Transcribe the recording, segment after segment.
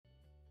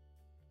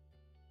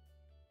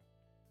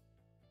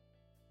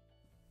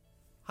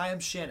Hi, I'm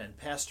Shannon,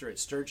 pastor at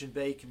Sturgeon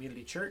Bay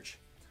Community Church.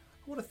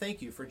 I want to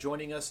thank you for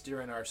joining us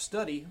during our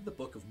study of the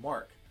book of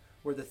Mark,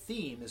 where the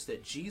theme is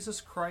that Jesus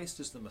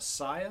Christ is the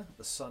Messiah,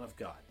 the Son of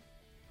God.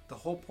 The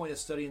whole point of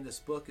studying this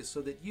book is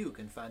so that you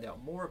can find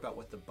out more about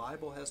what the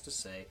Bible has to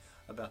say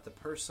about the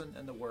person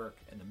and the work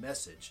and the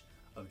message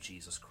of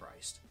Jesus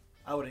Christ.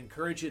 I would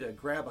encourage you to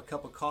grab a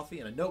cup of coffee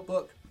and a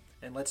notebook,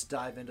 and let's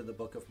dive into the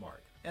book of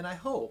Mark. And I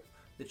hope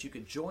that you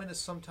could join us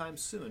sometime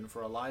soon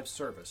for a live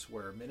service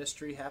where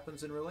ministry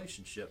happens in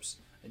relationships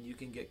and you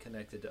can get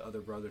connected to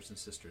other brothers and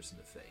sisters in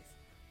the faith.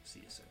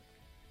 See you soon.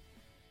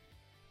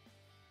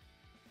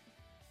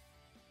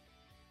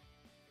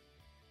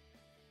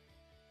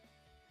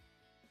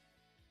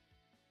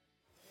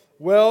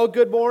 Well,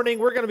 good morning.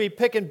 We're going to be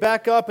picking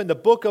back up in the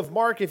book of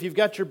Mark. If you've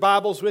got your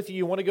Bibles with you,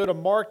 you want to go to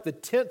Mark, the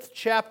 10th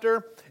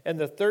chapter, and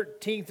the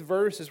 13th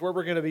verse is where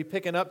we're going to be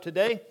picking up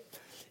today.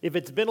 If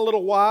it's been a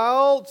little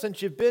while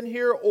since you've been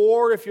here,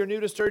 or if you're new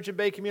to Sturgeon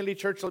Bay Community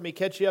Church, let me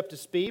catch you up to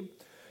speed.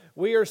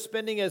 We are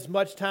spending as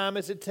much time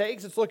as it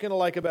takes. It's looking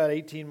like about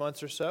 18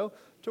 months or so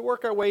to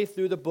work our way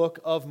through the book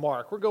of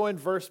Mark. We're going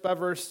verse by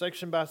verse,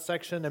 section by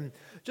section, and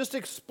just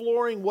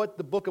exploring what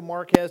the book of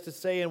Mark has to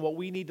say and what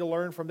we need to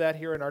learn from that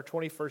here in our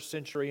 21st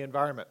century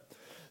environment.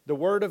 The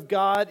Word of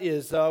God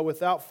is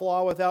without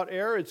flaw, without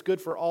error. It's good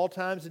for all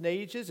times and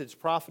ages. It's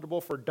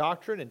profitable for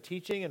doctrine and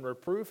teaching and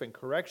reproof and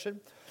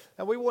correction.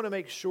 And we want to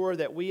make sure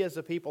that we as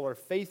a people are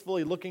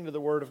faithfully looking to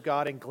the Word of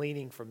God and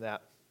gleaning from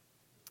that.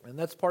 And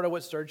that's part of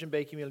what Sturgeon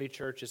Bay Community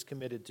Church is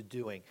committed to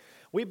doing.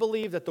 We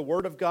believe that the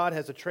Word of God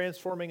has a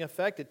transforming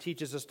effect. It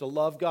teaches us to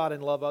love God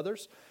and love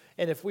others.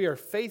 And if we are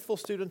faithful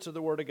students of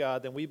the Word of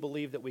God, then we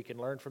believe that we can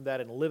learn from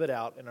that and live it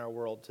out in our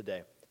world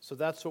today. So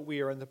that's what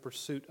we are in the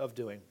pursuit of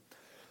doing.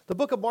 The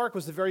book of Mark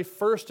was the very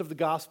first of the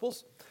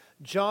Gospels.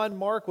 John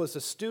Mark was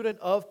a student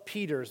of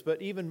Peter's,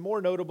 but even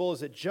more notable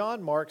is that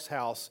John Mark's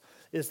house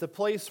is the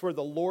place where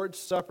the Lord's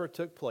Supper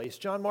took place.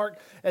 John Mark,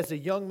 as a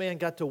young man,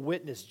 got to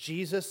witness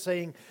Jesus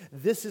saying,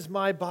 "This is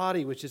my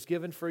body, which is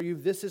given for you.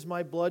 This is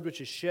my blood,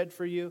 which is shed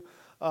for you."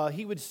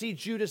 He would see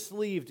Judas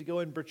leave to go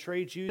and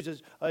betray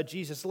Jesus.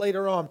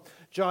 Later on,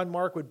 John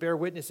Mark would bear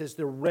witness as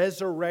the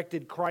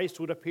resurrected Christ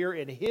would appear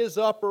in his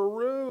upper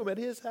room at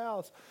his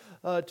house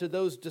to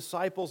those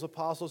disciples,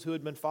 apostles who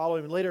had been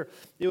following him. Later,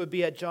 it would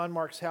be at John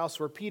Mark's house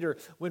where Peter,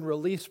 when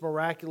released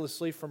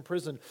miraculously from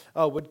prison,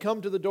 would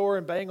come to the door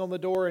and bang on the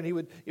door, and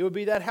it would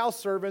be that house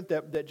servant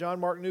that John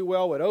Mark knew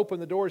well would open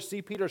the door,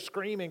 see Peter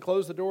scream and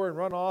close the door and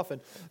run off.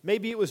 And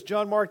maybe it was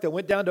John Mark that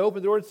went down to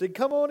open the door and said,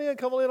 come on in. I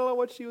don't know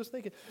what she was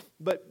thinking.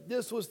 But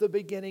this was the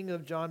beginning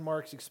of John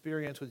Mark's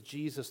experience with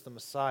Jesus, the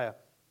Messiah.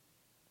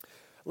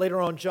 Later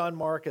on, John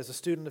Mark, as a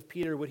student of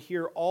Peter, would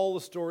hear all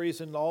the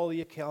stories and all the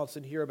accounts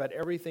and hear about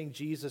everything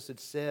Jesus had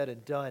said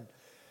and done.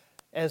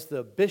 As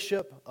the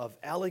bishop of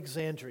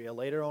Alexandria,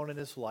 later on in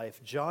his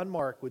life, John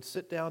Mark would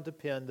sit down to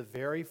pen the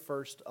very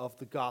first of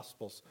the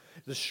Gospels.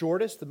 The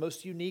shortest, the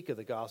most unique of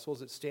the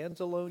Gospels. It stands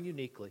alone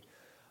uniquely.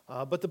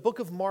 But the book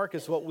of Mark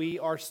is what we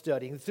are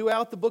studying.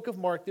 Throughout the book of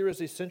Mark, there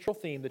is a central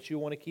theme that you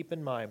want to keep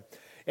in mind.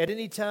 At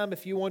any time,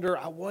 if you wonder,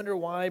 I wonder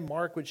why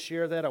Mark would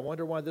share that, I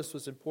wonder why this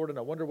was important,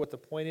 I wonder what the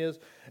point is,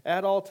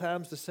 at all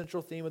times, the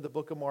central theme of the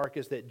book of Mark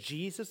is that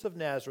Jesus of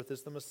Nazareth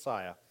is the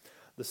Messiah,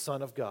 the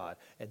Son of God.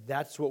 And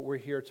that's what we're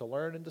here to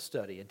learn and to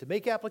study and to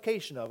make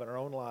application of in our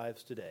own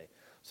lives today.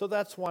 So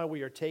that's why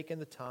we are taking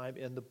the time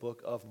in the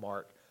book of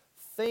Mark.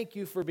 Thank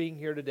you for being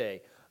here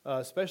today.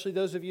 Especially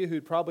those of you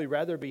who'd probably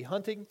rather be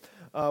hunting.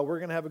 We're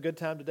going to have a good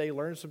time today,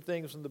 learn some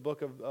things from the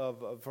book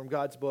from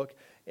God's book,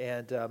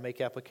 and make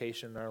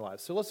application in our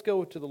lives. So let's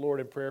go to the Lord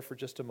in prayer for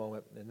just a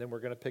moment, and then we're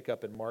going to pick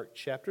up in Mark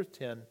chapter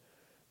 10,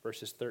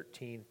 verses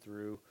 13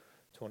 through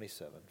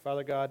 27.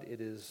 Father God,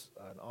 it is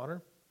an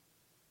honor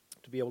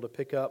to be able to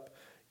pick up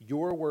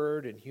your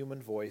word in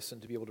human voice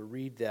and to be able to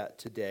read that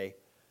today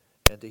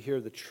and to hear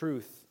the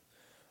truth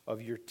of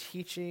your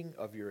teaching,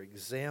 of your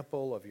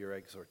example, of your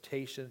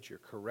exhortations, your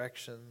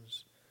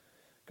corrections.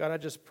 God, I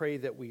just pray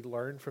that we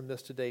learn from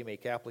this today,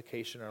 make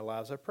application in our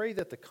lives. I pray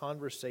that the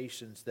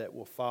conversations that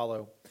will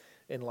follow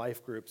in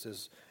life groups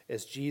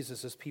as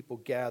Jesus, as people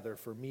gather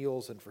for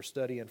meals and for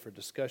study and for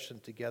discussion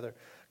together,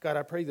 God,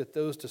 I pray that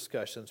those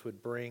discussions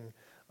would bring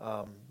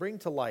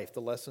to life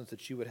the lessons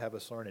that you would have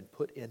us learn and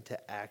put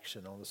into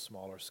action on a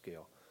smaller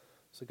scale.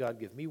 So God,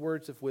 give me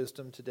words of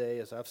wisdom today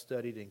as I've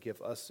studied, and give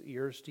us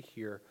ears to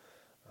hear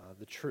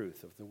the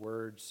truth of the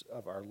words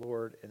of our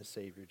Lord and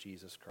Savior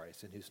Jesus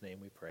Christ, in whose name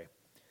we pray.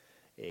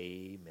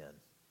 Amen.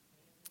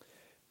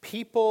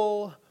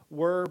 People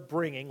were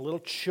bringing little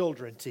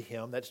children to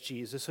him, that's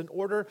Jesus, in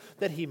order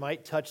that he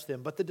might touch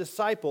them, but the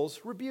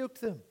disciples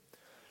rebuked them.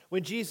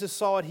 When Jesus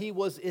saw it, he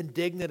was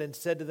indignant and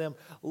said to them,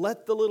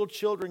 "Let the little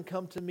children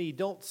come to me.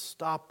 Don't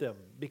stop them,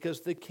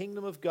 because the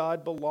kingdom of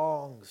God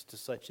belongs to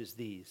such as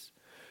these.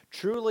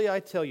 Truly I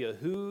tell you,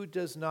 who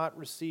does not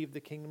receive the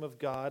kingdom of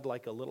God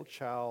like a little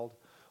child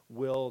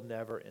will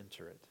never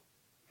enter it."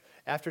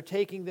 After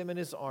taking them in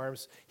his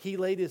arms, he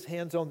laid his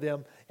hands on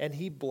them and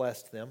he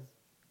blessed them.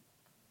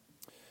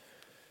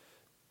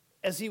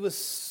 As he was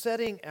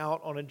setting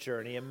out on a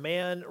journey, a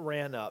man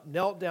ran up,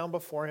 knelt down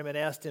before him, and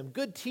asked him,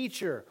 "Good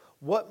teacher,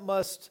 what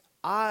must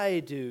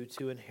I do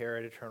to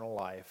inherit eternal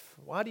life?"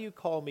 "Why do you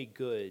call me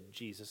good?"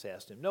 Jesus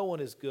asked him. "No one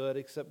is good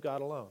except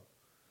God alone.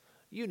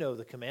 You know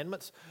the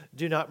commandments.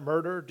 Do not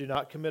murder, do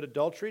not commit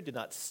adultery, do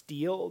not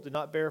steal, do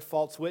not bear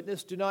false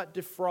witness, do not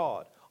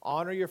defraud.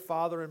 Honor your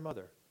father and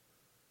mother."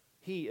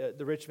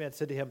 The rich man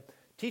said to him,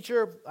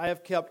 "Teacher, I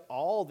have kept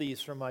all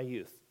these from my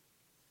youth."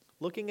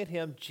 Looking at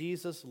him,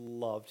 Jesus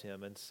loved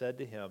him and said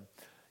to him,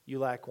 "You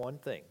lack one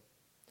thing.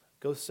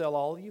 Go sell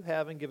all you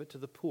have and give it to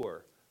the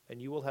poor,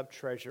 and you will have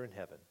treasure in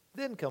heaven.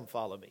 Then come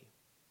follow me."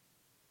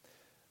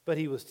 But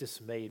he was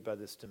dismayed by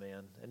this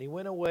demand, and he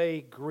went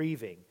away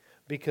grieving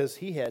because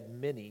he had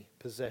many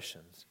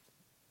possessions.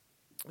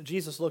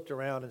 Jesus looked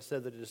around and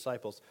said to the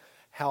disciples,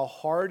 "How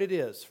hard it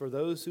is for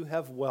those who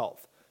have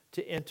wealth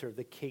to enter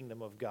the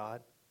kingdom of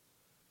God."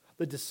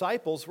 The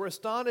disciples were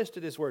astonished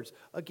at his words.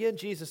 Again,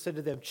 Jesus said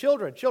to them,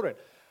 Children,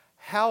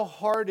 how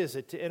hard is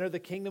it to enter the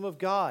kingdom of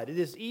God? It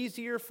is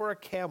easier for a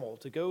camel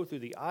to go through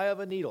the eye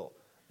of a needle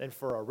than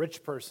for a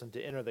rich person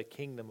to enter the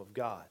kingdom of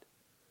God."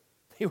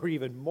 They were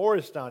even more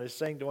astonished,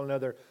 saying to one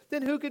another,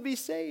 "Then who could be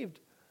saved?"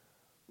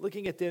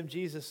 Looking at them,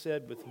 Jesus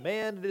said, "With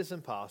man it is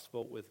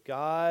impossible. With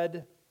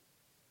God,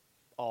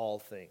 all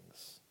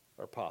things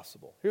are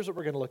possible." Here's what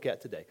we're going to look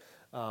at today.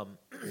 We're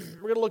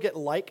going to look at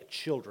like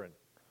children.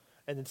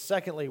 And then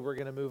secondly, we're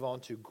going to move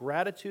on to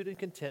gratitude and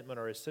contentment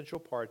are essential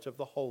parts of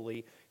the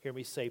holy, hear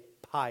me say,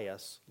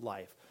 pious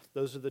life.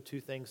 Those are the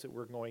two things that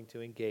we're going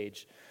to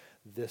engage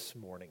this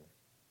morning.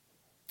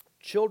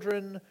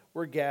 Children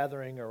were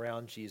gathering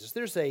around Jesus.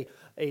 There's a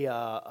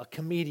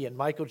comedian,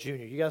 Michael Jr.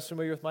 You guys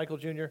familiar with Michael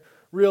Jr.?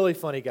 Really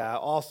funny guy,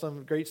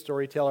 awesome, great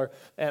storyteller.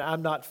 And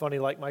I'm not funny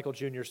like Michael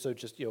Jr., so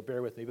just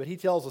bear with me. But he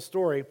tells a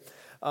story,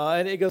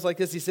 and it goes like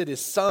this. He said his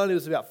son, who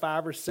was about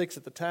 5 or 6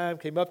 at the time,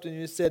 came up to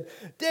him and said,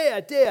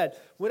 Dad,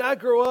 when I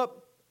grow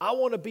up, I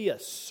want to be a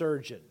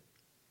surgeon."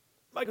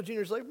 Michael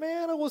Jr.'s like,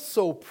 "Man, I was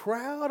so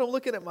proud. I'm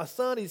looking at my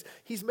son.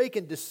 He's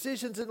making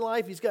decisions in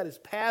life. He's got his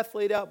path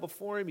laid out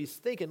before him. He's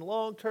thinking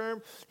long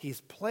term.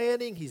 He's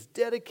planning. He's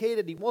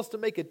dedicated. He wants to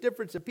make a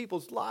difference in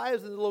people's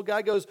lives." And the little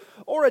guy goes,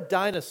 "Or a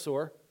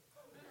dinosaur."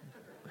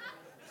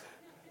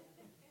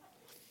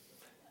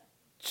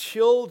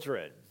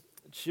 Children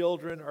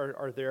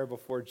are there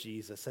before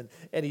Jesus,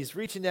 and he's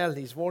reaching out and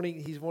he's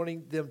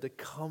wanting them to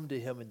come to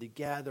him and to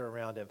gather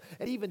around him.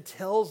 And he even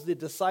tells the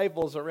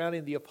disciples around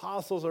him, the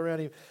apostles around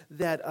him,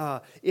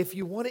 that if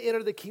you want to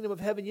enter the kingdom of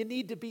heaven, you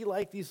need to be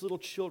like these little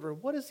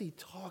children. What is he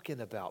talking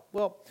about?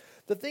 Well,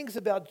 the things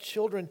about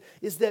children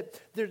is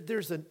that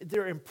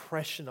they're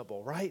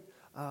impressionable, right?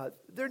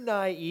 They're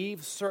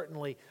naive,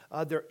 certainly.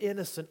 They're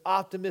innocent,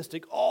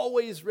 optimistic,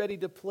 always ready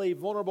to play,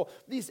 vulnerable.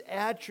 These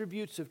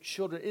attributes of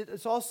children,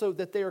 it's also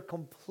that they are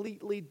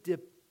completely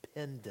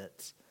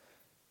dependent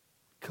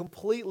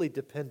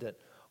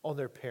on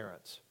their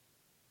parents.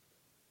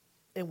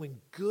 And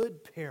when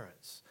good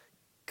parents,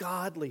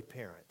 godly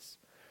parents,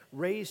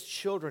 raise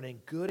children in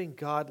good and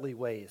godly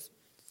ways,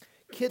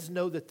 kids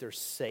know that they're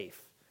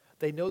safe.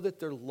 They know that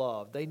they're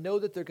loved. They know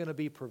that they're going to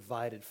be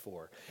provided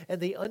for.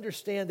 And they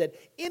understand that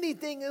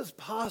anything is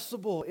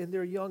possible in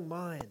their young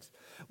minds.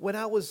 When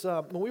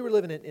we were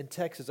living in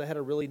Texas, I had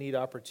a really neat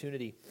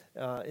opportunity.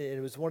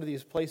 It was one of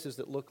these places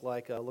that looked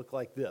like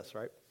this,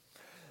 right?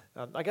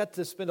 I got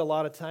to spend a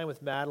lot of time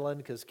with Madeline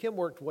because Kim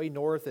worked way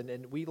north,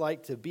 and we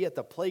liked to be at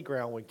the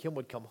playground when Kim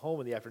would come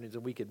home in the afternoons,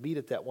 and we could meet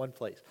at that one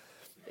place.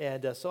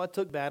 And so I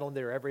took Madeline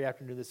there every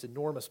afternoon, this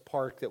enormous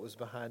park that was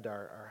behind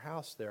our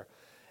house there.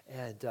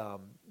 And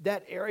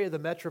that area,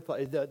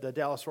 the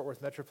Dallas-Fort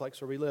Worth Metroplex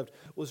where we lived,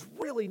 was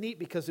really neat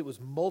because it was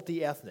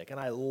multi-ethnic. And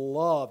I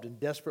loved and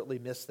desperately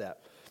missed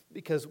that.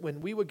 Because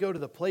when we would go to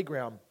the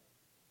playground,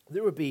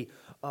 there would be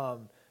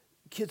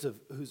kids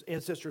whose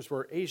ancestors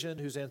were Asian,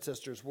 whose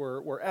ancestors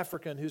were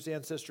African, whose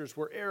ancestors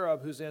were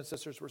Arab, whose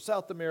ancestors were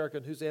South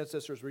American, whose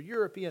ancestors were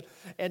European.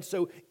 And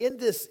so in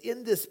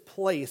this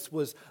place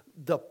was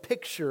the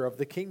picture of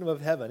the kingdom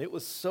of heaven. It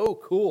was so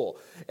cool.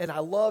 And I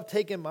loved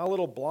taking my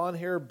little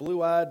blonde-haired,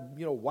 blue-eyed,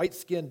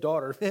 white-skinned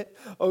daughter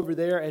over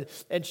there,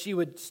 and she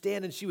would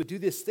stand and she would do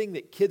this thing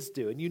that kids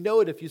do. And you know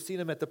it if you've seen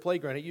them at the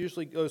playground. It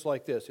usually goes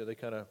like this.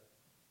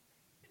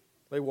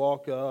 They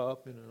walk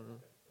up,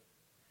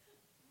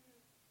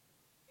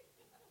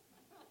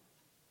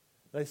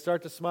 They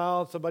start to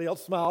smile, and somebody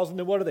else smiles, and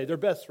then what are they? They're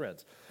best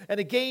friends. And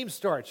a game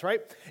starts,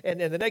 right? And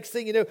the next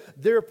thing you know,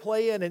 they're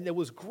playing, and it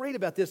was great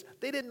about this.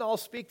 They didn't all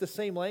speak the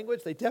same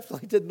language. They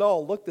definitely didn't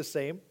all look the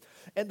same.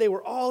 And they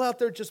were all out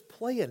there just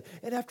playing.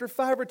 And after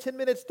 5 or 10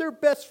 minutes, they're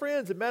best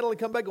friends. And Madeline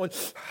come back going,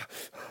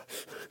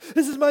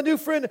 "This is my new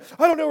friend.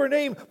 I don't know her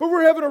name, but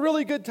we're having a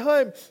really good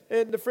time."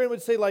 And the friend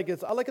would say like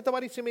this,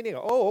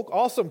 "Oh,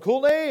 awesome,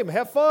 cool name.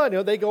 Have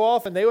fun." They go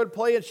off, and they would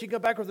play, and she'd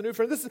come back with a new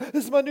friend. This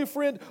is my new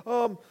friend.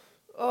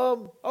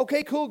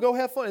 Okay, cool, go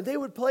have fun. And they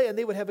would play, and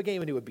they would have a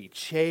game, and it would be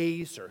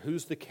chase, or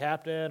who's the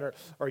captain, or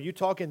are you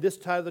talking this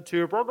side of the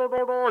tube,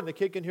 and the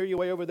kid can hear you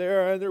way over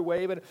there, and they're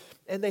waving,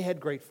 and they had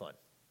great fun.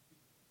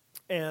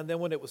 And then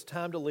when it was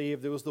time to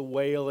leave, there was the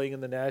wailing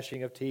and the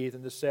gnashing of teeth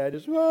and the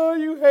sadness. Oh,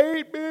 you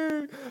hate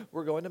me.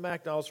 We're going to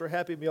McDonald's for a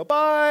Happy Meal.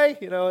 Bye.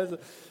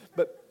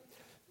 But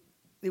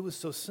it was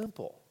so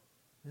simple.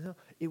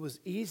 It was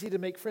easy to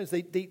make friends.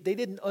 They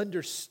didn't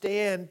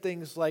understand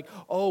things like,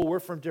 oh, we're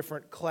from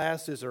different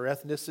classes or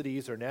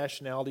ethnicities or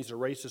nationalities or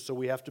races, so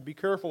we have to be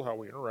careful how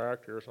we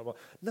interact here.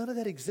 None of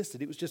that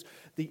existed. It was just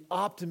the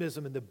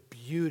optimism and the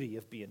beauty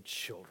of being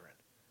children.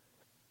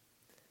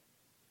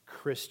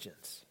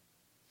 Christians,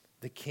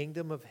 the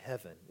kingdom of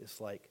heaven is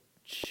like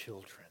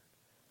children.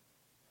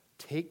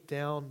 Take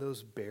down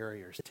those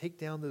barriers. Take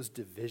down those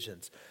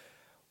divisions.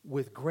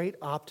 With great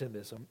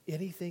optimism,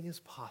 anything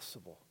is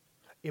possible.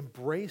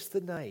 Embrace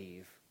the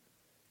naive,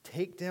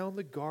 take down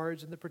the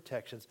guards and the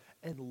protections,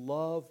 and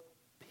love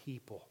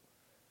people.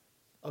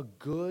 A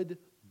good,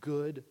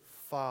 good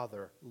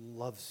Father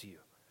loves you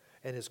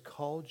and has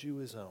called you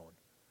his own.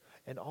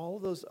 And all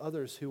of those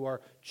others who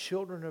are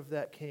children of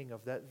that King,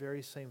 of that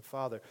very same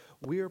Father,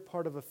 we are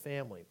part of a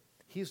family.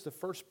 He's the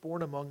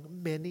firstborn among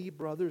many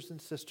brothers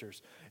and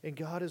sisters. And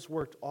God has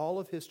worked all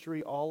of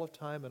history, all of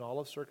time, and all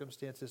of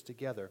circumstances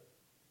together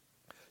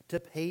to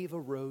pave a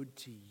road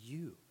to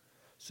you,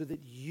 so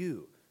that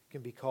you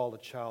can be called a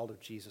child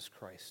of Jesus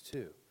Christ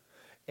too.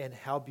 And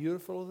how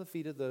beautiful are the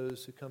feet of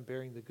those who come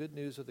bearing the good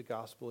news of the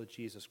gospel of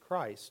Jesus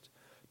Christ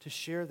to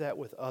share that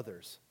with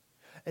others.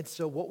 And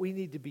so what we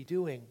need to be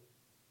doing,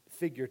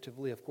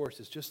 figuratively, of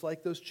course, is just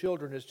like those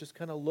children, is just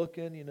kind of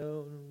looking,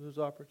 those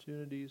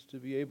opportunities to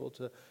be able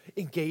to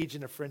engage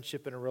in a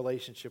friendship and a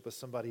relationship with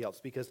somebody else,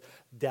 because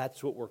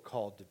that's what we're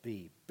called to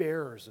be,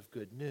 bearers of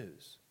good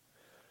news.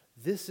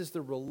 This is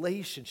the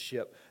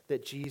relationship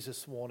that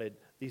Jesus wanted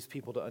these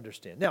people to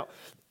understand. Now,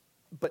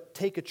 but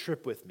take a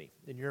trip with me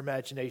in your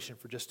imagination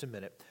for just a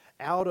minute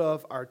out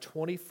of our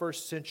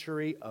 21st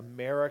century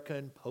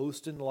American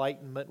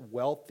post-Enlightenment,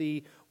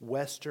 wealthy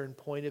Western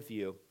point of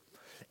view,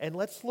 and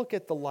let's look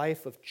at the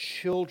life of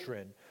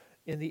children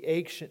in the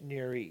ancient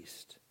Near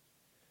East.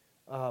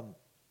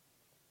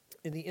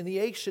 In the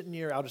ancient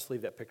Near, I'll just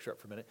leave that picture up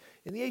for a minute.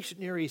 In the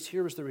ancient Near East,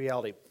 here was the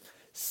reality.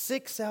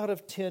 6 out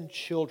of 10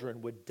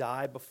 children would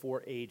die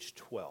before age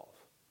 12.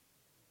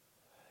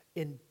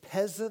 In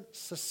peasant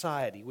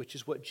society, which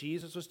is what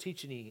Jesus was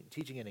teaching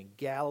in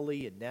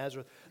Galilee and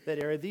Nazareth,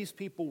 that area, these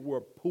people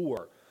were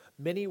poor.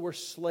 Many were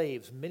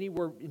slaves. Many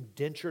were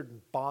indentured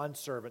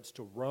bondservants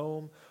to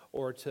Rome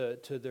or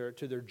to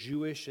their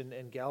Jewish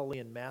and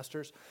Galilean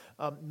masters.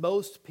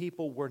 Most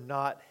people were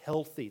not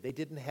healthy. They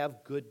didn't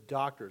have good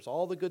doctors.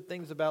 All the good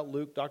things about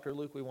Luke, Dr.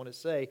 Luke, we want to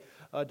say,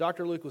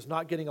 Dr. Luke was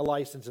not getting a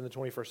license in the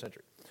 21st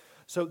century.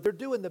 So they're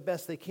doing the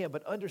best they can,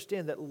 but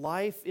understand that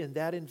life in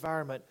that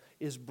environment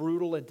is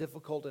brutal and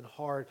difficult and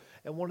hard.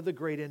 And one of the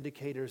great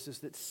indicators is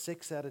that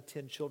 6 out of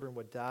 10 children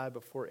would die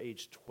before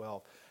age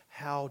 12.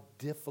 How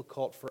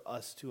difficult for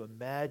us to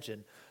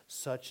imagine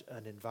such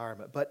an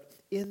environment. But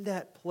in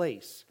that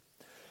place,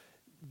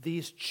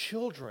 these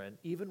children,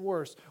 even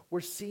worse,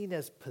 were seen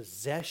as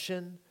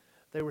possession,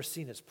 they were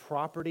seen as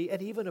property,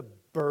 and even a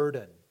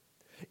burden,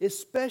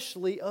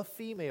 especially a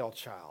female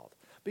child.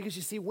 Because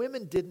you see,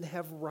 women didn't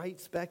have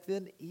rights back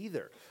then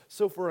either.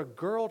 So for a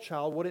girl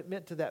child, what it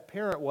meant to that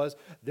parent was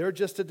they're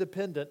just a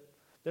dependent.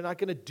 They're not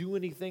going to do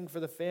anything for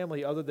the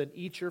family other than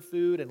eat your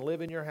food and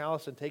live in your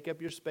house and take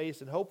up your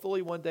space. And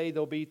hopefully one day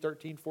they'll be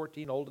 13,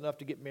 14, old enough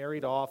to get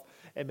married off,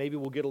 and maybe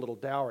we'll get a little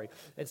dowry.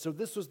 And so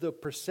this was the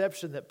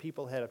perception that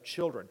people had of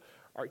children.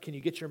 All right, can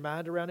you get your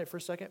mind around it for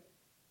a second?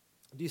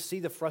 Do you see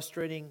the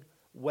frustrating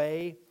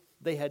way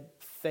they had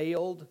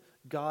failed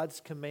God's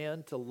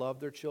command to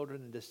love their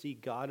children and to see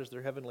God as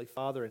their heavenly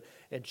Father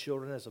and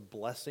children as a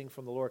blessing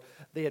from the Lord?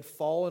 They had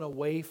fallen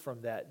away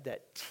from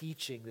that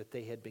teaching that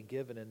they had been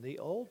given in the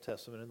Old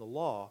Testament, in the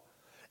law,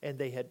 and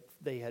they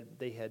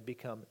had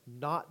become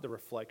not the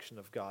reflection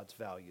of God's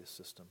value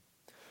system.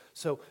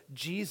 So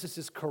Jesus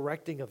is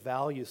correcting a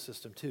value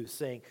system too,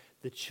 saying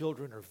the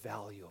children are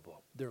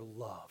valuable, they're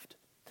loved.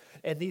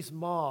 And these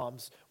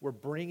moms were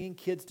bringing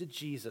kids to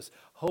Jesus,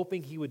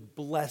 hoping he would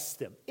bless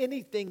them.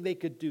 Anything they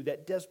could do,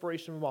 that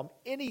desperation of a mom,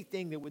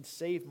 anything that would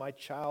save my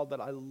child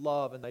that I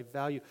love and I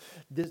value.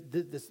 This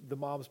the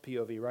mom's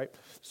POV, right?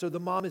 So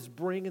the mom is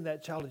bringing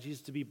that child to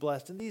Jesus to be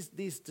blessed. And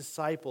these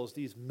disciples,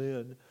 these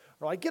men,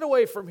 are like, get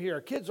away from here.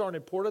 Kids aren't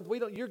important.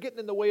 You're getting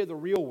in the way of the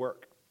real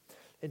work.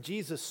 And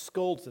Jesus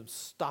scolds them,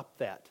 stop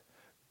that.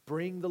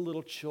 Bring the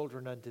little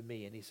children unto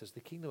me. And he says, the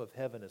kingdom of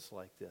heaven is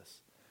like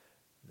this.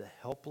 The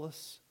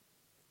helpless,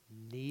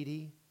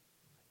 needy,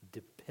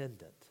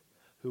 dependent,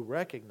 who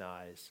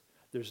recognize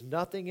there's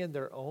nothing in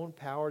their own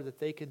power that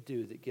they can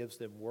do that gives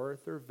them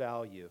worth or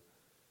value,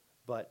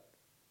 but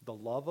the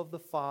love of the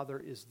Father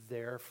is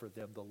there for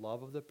them. The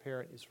love of the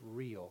parent is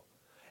real.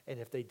 And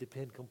if they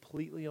depend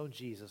completely on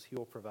Jesus, he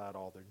will provide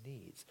all their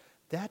needs.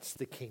 That's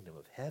the kingdom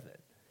of heaven.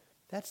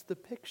 That's the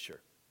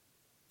picture.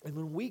 And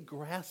when we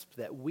grasp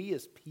that, we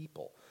as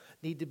people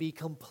need to be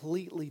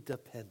completely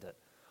dependent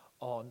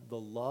on the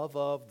love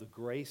of, the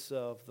grace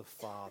of the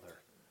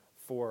Father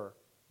for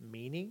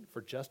meaning,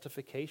 for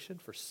justification,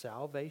 for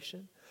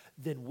salvation,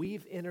 then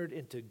we've entered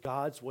into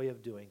God's way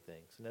of doing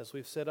things. And as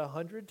we've said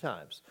 100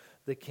 times,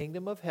 the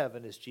kingdom of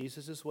heaven is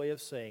Jesus' way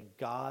of saying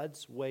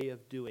God's way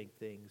of doing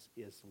things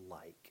is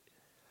like.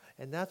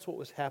 And that's what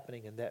was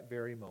happening in that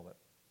very moment.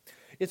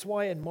 It's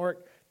why in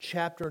Mark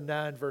chapter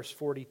 9, verse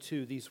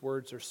 42, these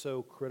words are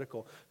so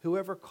critical.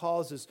 Whoever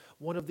causes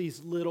one of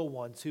these little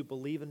ones who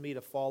believe in me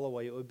to fall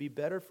away, it would be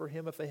better for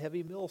him if a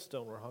heavy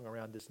millstone were hung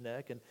around his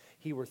neck and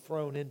he were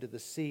thrown into the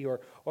sea. Or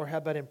how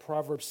about in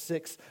Proverbs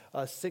 6,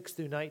 6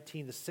 through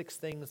 19, the 6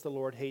 things the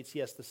Lord hates.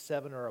 Yes, the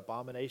 7 are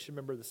abomination.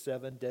 Remember the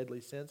 7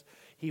 deadly sins?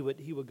 He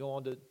would go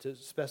on to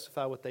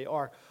specify what they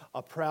are.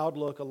 A proud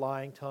look, a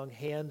lying tongue,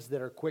 hands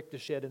that are quick to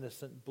shed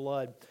innocent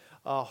blood,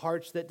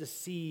 hearts that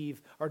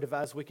deceive or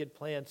devise wicked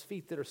plans,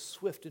 feet that are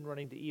swift in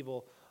running to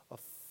evil, a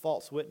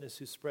false witness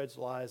who spreads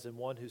lies, and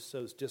one who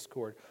sows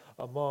discord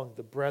among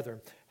the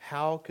brethren.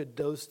 How could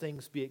those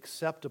things be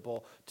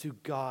acceptable to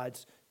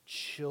God's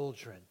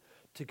children,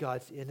 to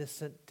God's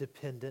innocent,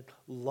 dependent,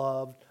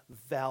 loved,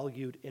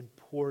 valued,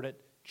 important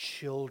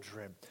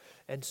children?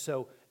 And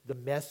so the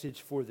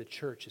message for the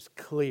church is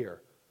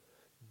clear.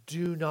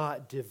 Do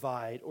not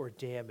divide or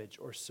damage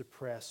or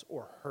suppress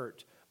or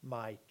hurt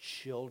my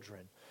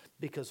children.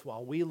 Because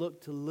while we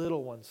look to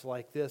little ones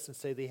like this and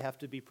say they have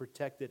to be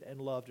protected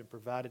and loved and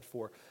provided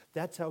for,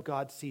 that's how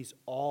God sees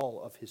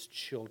all of his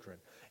children.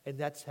 And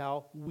that's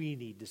how we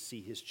need to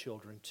see his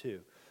children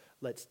too.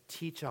 Let's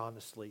teach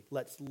honestly.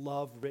 Let's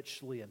love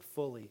richly and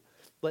fully.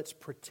 Let's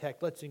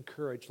protect. Let's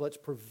encourage. Let's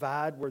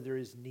provide where there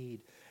is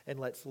need. And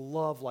let's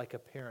love like a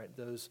parent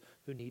those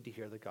who need to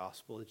hear the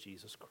gospel of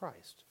Jesus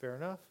Christ. Fair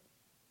enough?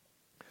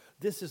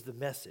 This is the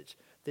message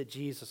that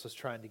Jesus was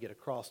trying to get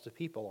across to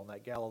people on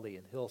that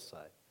Galilean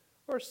hillside,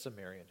 or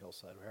Samaritan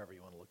hillside, or however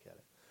you want to look at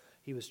it.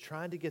 He was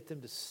trying to get them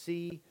to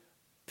see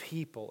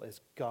people as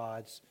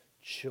God's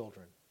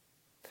children.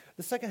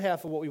 The second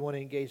half of what we want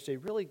to engage today,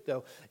 really,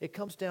 though, it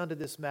comes down to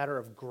this matter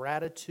of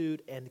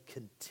gratitude and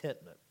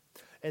contentment.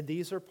 And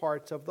these are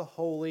parts of the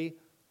holy,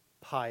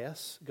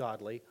 pious,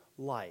 godly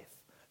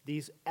life.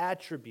 These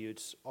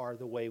attributes are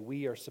the way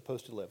we are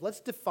supposed to live.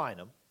 Let's define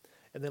them.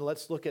 And then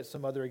let's look at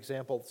some other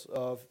examples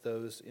of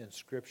those in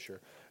Scripture.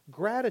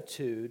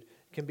 Gratitude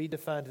can be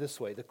defined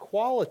this way: the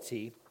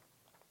quality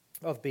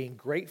of being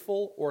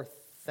grateful or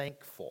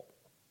thankful.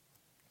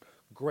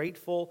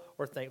 Grateful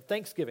or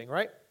Thanksgiving,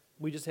 right?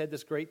 We just had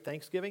this great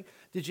Thanksgiving.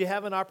 Did you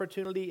have an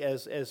opportunity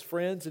as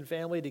friends and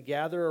family to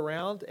gather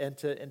around and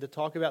to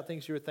talk about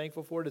things you were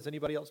thankful for? Does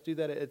anybody else do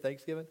that at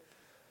Thanksgiving?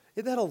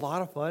 Isn't that a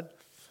lot of fun?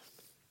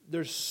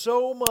 There's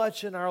so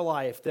much in our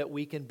life that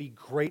we can be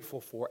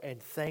grateful for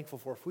and thankful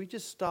for if we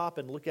just stop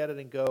and look at it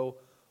and go,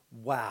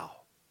 wow.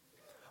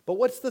 But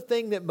what's the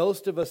thing that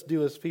most of us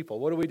do as people?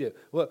 What do?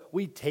 Well,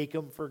 we take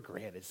them for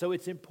granted. So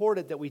it's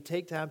important that we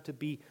take time to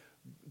be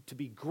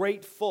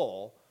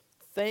grateful,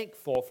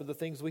 thankful for the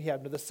things we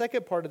have. Now, the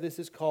second part of this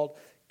is called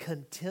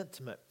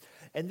contentment.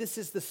 And this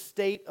is the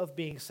state of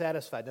being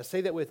satisfied. Now,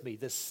 say that with me.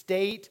 The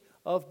state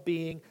of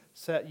being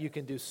set. You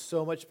can do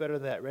so much better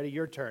than that. Ready?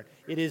 Your turn.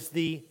 It is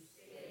the...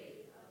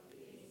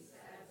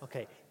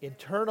 Okay,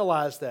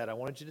 internalize that. I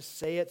wanted you to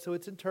say it so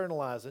it's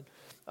internalizing.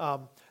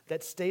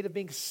 That state of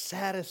being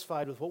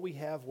satisfied with what we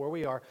have, where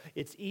we are.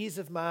 It's ease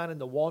of mind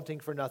and the wanting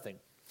for nothing.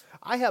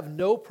 I have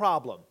no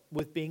problem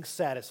with being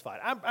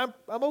satisfied. I'm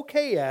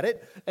okay at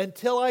it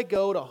until I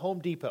go to Home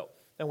Depot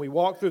and we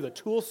walk through the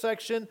tool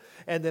section,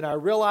 and then I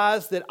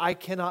realize that I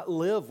cannot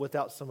live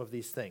without some of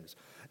these things.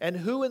 And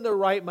who in their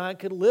right mind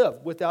could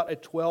live without a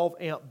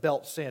 12-amp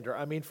belt sander?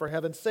 I mean, for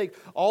heaven's sake,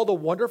 all the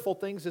wonderful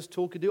things this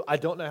tool could do, I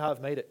don't know how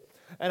I've made it.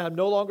 And I'm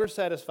no longer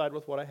satisfied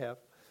with what I have.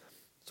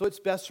 So it's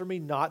best for me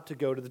not to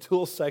go to the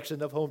tool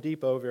section of Home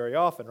Depot very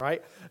often,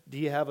 right? Do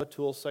you have a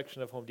tool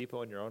section of Home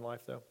Depot in your own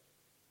life, though?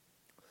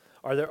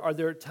 Are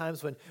there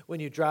times when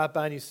you drive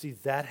by and you see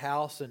that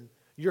house and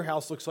your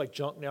house looks like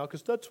junk now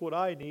because that's what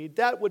I need?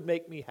 That would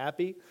make me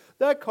happy.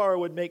 That car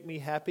would make me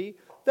happy.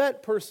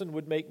 That person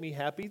would make me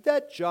happy.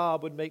 That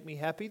job would make me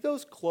happy.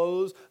 Those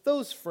clothes,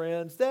 those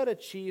friends, that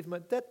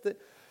achievement,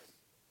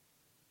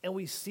 and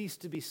we cease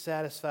to be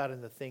satisfied in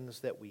the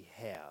things that we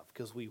have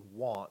because we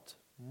want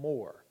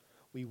more.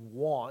 We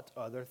want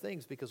other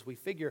things because we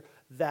figure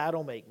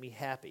that'll make me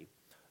happy.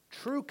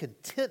 True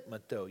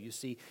contentment, though, you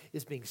see,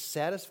 is being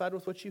satisfied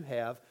with what you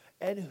have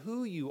and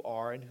who you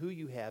are and who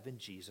you have in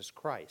Jesus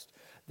Christ.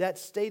 That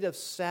state of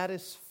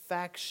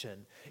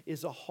satisfaction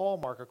is a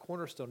hallmark, a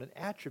cornerstone, an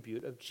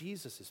attribute of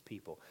Jesus'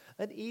 people.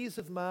 An ease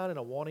of mind and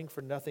a wanting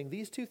for nothing.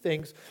 These two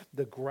things,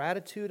 the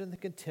gratitude and the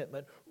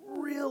contentment,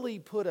 really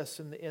put us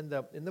in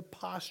the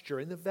posture,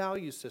 in the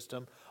value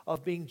system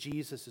of being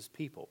Jesus'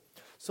 people.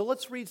 So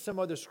let's read some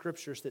other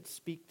scriptures that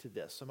speak to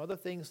this, some other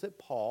things that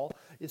Paul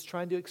is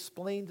trying to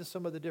explain to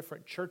some of the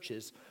different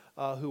churches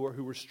who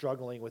were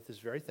struggling with this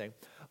very thing,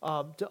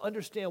 to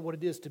understand what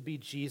it is to be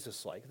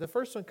Jesus-like. The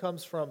first one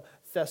comes from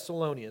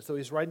Thessalonians. So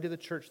he's writing to the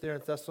church there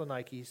in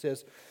Thessaloniki. He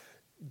says,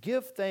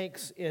 "Give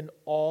thanks in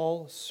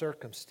all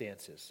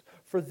circumstances,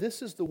 for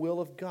this is the will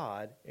of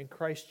God in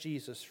Christ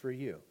Jesus for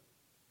you."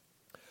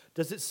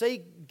 Does it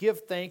say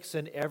give thanks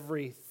in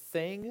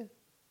everything?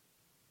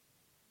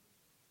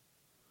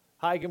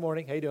 Hi, good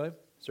morning. How you doing?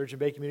 Sturgeon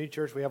Bay Community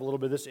Church, we have a little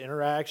bit of this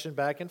interaction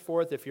back and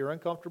forth. If you're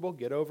uncomfortable,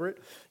 get over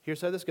it.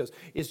 Here's how this goes.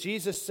 Is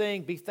Jesus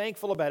saying be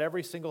thankful about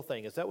every single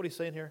thing? Is that what he's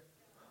saying here?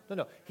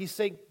 No. He's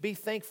saying be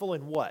thankful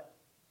in what?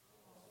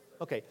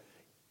 Okay.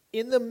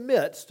 In the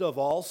midst of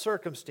all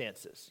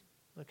circumstances,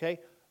 okay,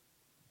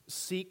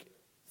 seek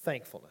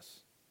thankfulness.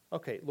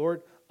 Okay,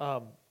 Lord,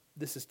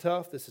 this is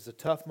tough. This is a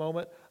tough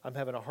moment. I'm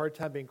having a hard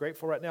time being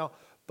grateful right now,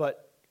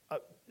 but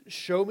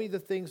show me the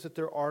things that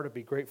there are to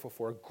be grateful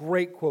for. A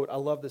great quote. I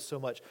love this so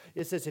much.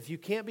 It says, if you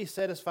can't be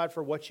satisfied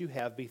for what you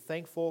have, be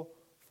thankful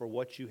for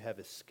what you have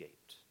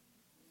escaped.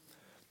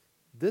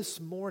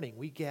 This morning,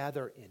 we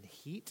gather in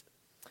heat,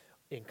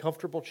 in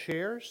comfortable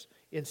chairs,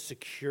 in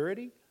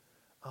security.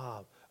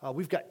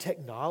 We've got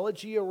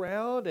technology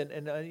around,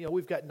 and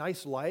we've got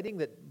nice lighting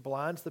that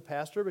blinds the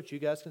pastor, but you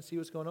guys can see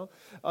what's going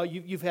on.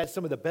 You've had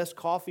some of the best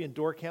coffee in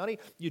Door County.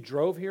 You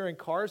drove here in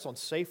cars on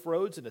safe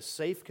roads in a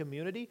safe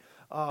community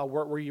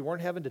where you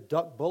weren't having to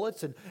duck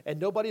bullets, and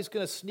nobody's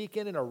going to sneak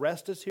in and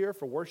arrest us here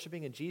for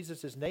worshiping in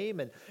Jesus'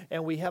 name,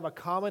 and we have a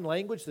common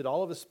language that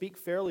all of us speak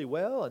fairly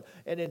well,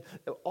 and in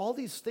all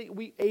these things,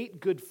 we ate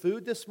good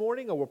food this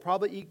morning, or we'll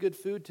probably eat good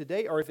food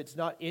today, or if it's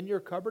not in your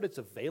cupboard, it's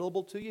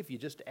available to you. If you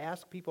just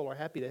ask, people are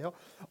happy to help.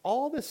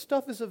 All this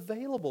stuff is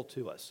available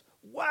to us.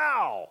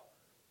 Wow!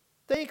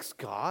 Thanks,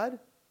 God.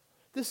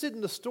 This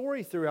isn't the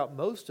story throughout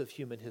most of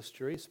human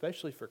history,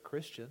 especially for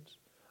Christians.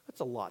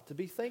 That's a lot to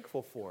be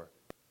thankful for.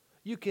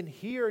 You can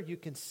hear, you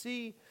can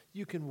see,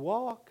 you can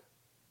walk.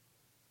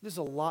 There's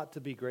a lot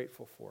to be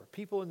grateful for.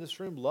 People in this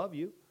room love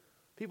you.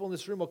 People in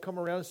this room will come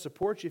around and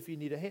support you if you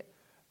need a hand.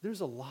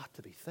 There's a lot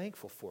to be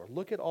thankful for.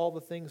 Look at all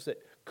the things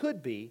that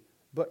could be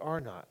but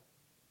are not.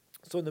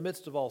 So in the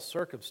midst of all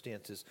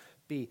circumstances,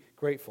 be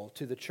grateful.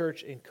 To the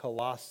church in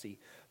Colossae,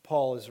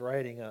 Paul is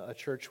writing a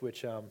church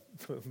which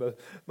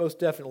most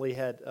definitely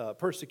had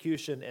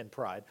persecution and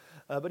pride.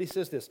 But he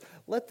says this,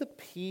 let the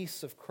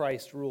peace of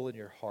Christ rule in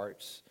your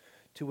hearts,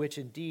 to which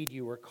indeed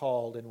you were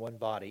called in one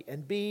body.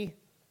 And be,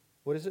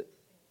 what is it?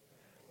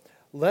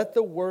 Let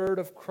the word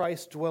of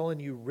Christ dwell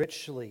in you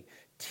richly,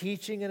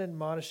 teaching and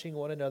admonishing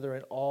one another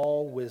in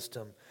all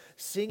wisdom,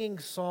 singing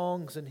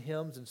songs and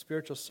hymns and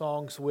spiritual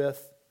songs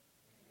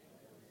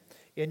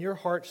in your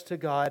hearts to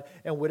God,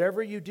 and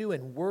whatever you do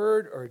in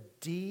word or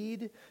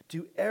deed,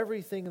 do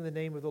everything in the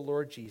name of the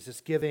Lord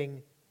Jesus,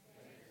 giving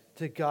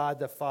to God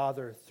the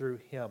Father through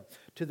Him.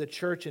 To the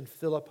church in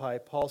Philippi,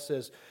 Paul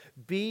says,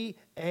 be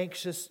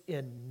anxious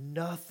in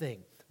nothing,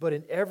 but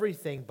in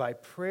everything by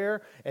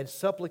prayer and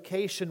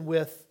supplication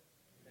with,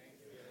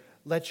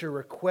 let your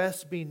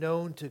requests be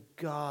known to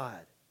God.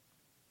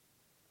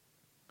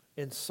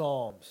 In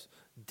Psalms,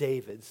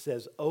 David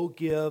says, oh,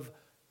 give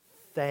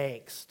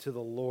thanks to the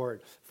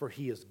Lord, for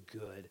He is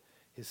good.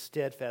 His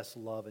steadfast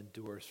love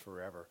endures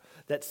forever.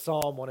 That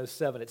Psalm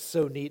 107, it's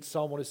so neat.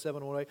 Psalm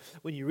 107, 108,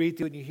 when you read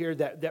through it and you hear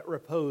that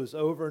repose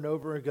over and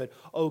over again.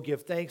 Oh,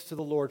 give thanks to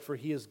the Lord, for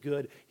He is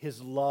good.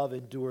 His love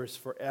endures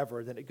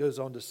forever. Then it goes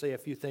on to say a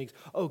few things.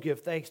 Oh,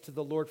 give thanks to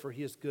the Lord, for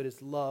He is good.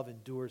 His love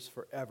endures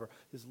forever.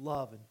 His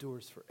love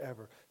endures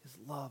forever. His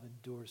love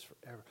endures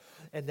forever.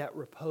 And that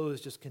repose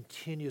just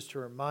continues to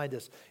remind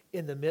us,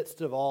 in the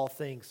midst of all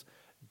things,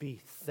 be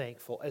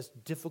thankful. As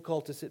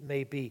difficult as it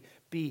may be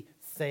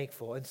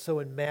thankful. And so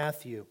in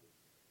Matthew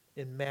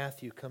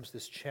comes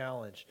this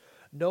challenge.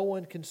 No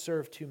one can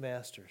serve two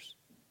masters,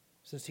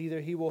 since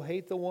either he will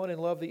hate the one and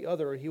love the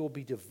other, or he will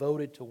be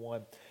devoted to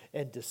one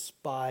and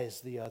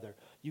despise the other.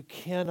 You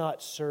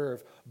cannot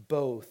serve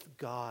both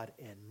God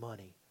and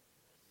money.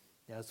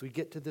 Now, as we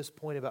get to this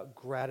point about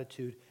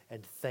gratitude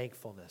and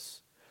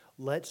thankfulness,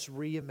 let's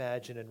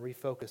reimagine and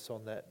refocus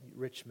on that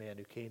rich man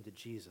who came to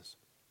Jesus.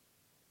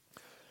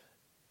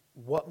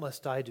 What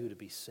must I do to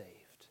be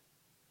saved?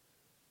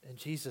 And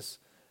Jesus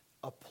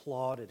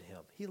applauded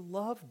him. He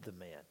loved the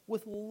man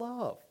with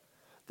love.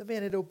 The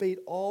man had obeyed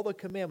all the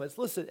commandments.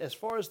 Listen, as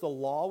far as the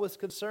law was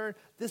concerned,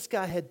 this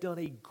guy had done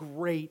a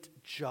great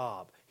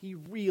job. He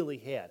really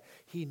had.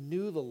 He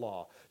knew the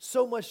law,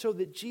 so much so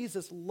that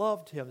Jesus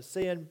loved him,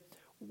 saying,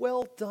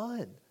 well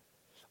done,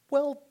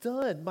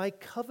 my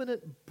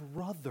covenant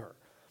brother.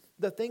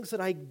 The things that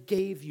I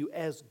gave you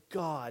as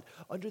God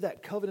under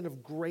that covenant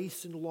of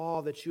grace and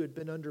law that you had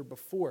been under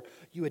before.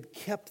 You had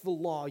kept the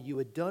law. You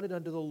had done it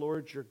unto the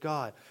Lord your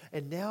God.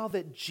 And now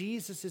that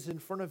Jesus is in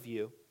front of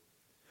you,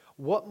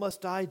 what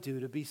must I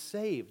do to be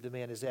saved? The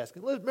man is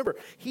asking. Remember,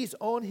 he's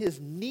on his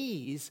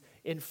knees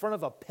in front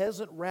of a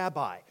peasant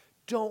rabbi.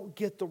 Don't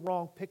get the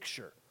wrong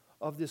picture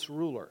of this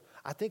ruler.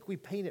 I think we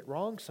paint it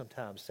wrong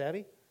sometimes,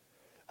 Savvy.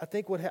 I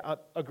think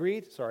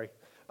agreed? Sorry.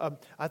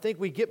 I think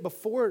we get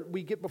before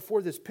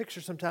this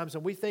picture sometimes,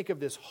 and we think of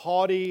this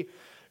haughty,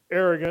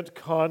 arrogant,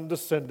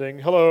 condescending,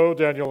 hello,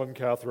 Daniel and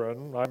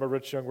Catherine, I'm a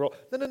rich young girl.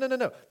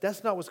 No.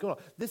 That's not what's going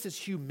on. This is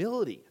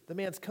humility. The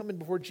man's coming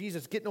before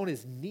Jesus, getting on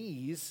his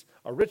knees,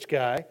 a rich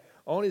guy,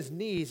 on his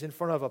knees in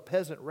front of a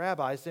peasant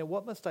rabbi, saying,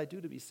 what must I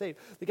do to be saved?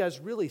 The guy's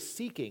really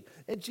seeking,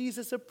 and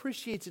Jesus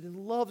appreciates it and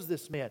loves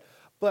this man.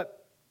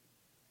 But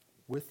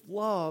with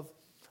love,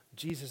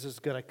 Jesus is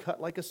going to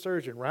cut like a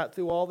surgeon right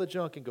through all the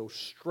junk and go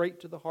straight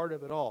to the heart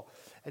of it all.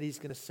 And he's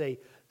going to say,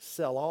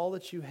 sell all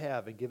that you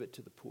have and give it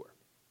to the poor.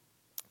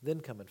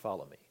 Then come and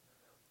follow me.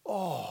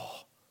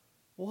 Oh,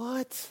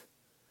 what?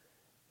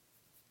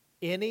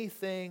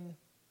 Anything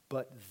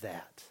but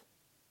that.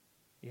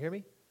 You hear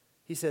me?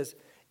 He says,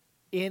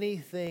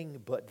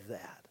 anything but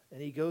that.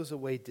 And he goes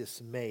away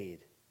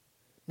dismayed.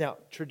 Now,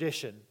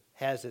 tradition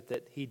has it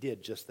that he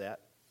did just that.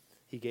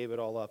 He gave it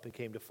all up and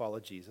came to follow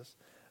Jesus.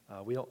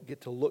 We don't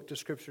get to look to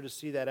Scripture to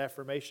see that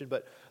affirmation,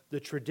 but the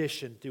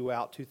tradition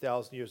throughout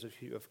 2,000 years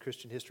of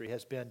Christian history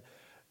has been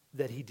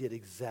that he did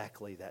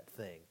exactly that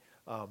thing.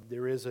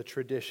 There is a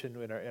tradition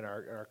in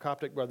our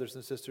Coptic brothers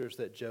and sisters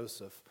that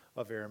Joseph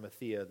of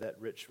Arimathea, that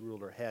rich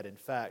ruler, had in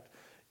fact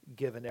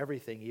given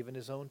everything, even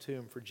his own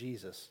tomb, for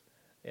Jesus,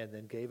 and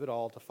then gave it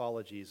all to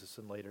follow Jesus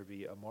and later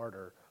be a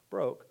martyr,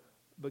 broke,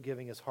 but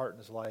giving his heart and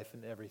his life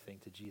and everything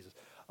to Jesus.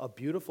 A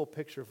beautiful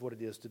picture of what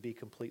it is to be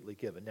completely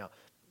given. Now,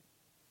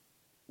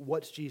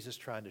 what's Jesus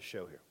trying to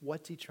show here?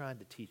 What's he trying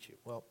to teach you?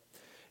 Well,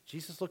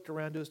 Jesus looked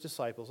around to his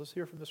disciples. Let's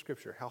hear from the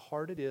Scripture how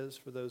hard it is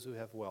for those who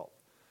have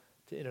wealth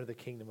to enter the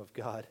kingdom of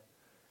God.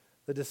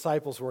 The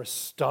disciples were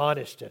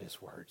astonished at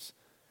his words.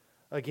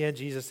 Again,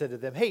 Jesus said to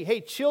them,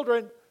 hey,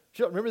 children,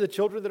 remember the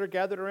children that are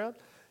gathered around?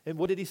 And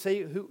what did he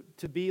say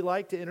to be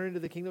like to enter into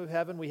the kingdom of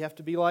heaven? We have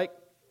to be like.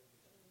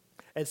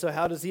 And so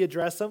how does he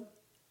address them?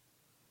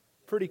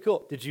 Pretty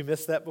cool. Did you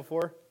miss that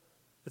before?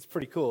 It's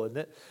pretty cool, isn't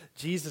it?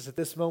 Jesus at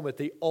this moment,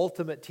 the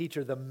ultimate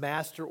teacher, the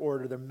master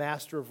orator, the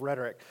master of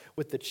rhetoric,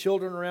 with the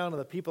children around and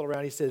the people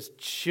around, he says,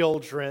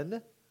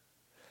 children,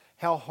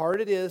 how hard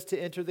it is to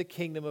enter the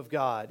kingdom of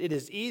God. It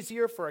is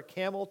easier for a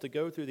camel to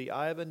go through the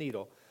eye of a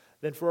needle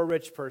than for a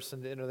rich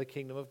person to enter the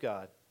kingdom of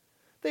God.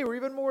 They were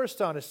even more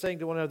astonished, saying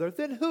to one another,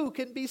 then who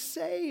can be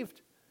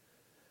saved?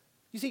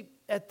 You see,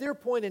 at their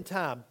point in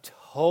time,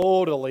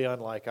 totally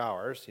unlike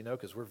ours,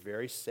 because we're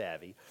very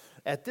savvy.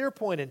 At their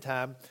point in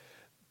time,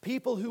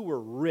 people who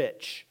were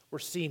rich were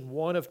seen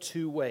one of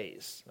two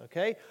ways,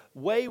 okay?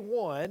 Way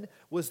one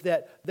was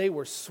that they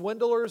were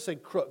swindlers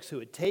and crooks who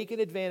had taken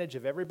advantage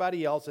of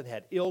everybody else and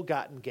had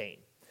ill-gotten gain.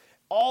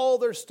 All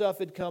their stuff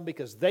had come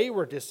because they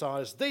were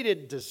dishonest, they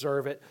didn't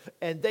deserve it,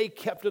 and they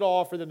kept it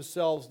all for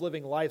themselves,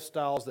 living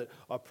lifestyles that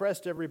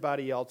oppressed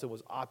everybody else and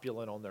was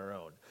opulent on their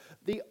own.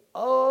 The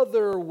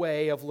other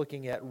way of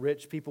looking at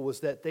rich people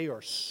was that they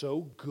are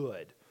so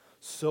good,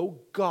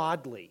 so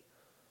godly,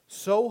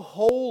 so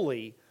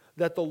holy,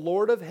 that the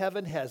Lord of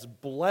heaven has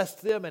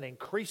blessed them and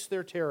increased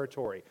their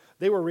territory.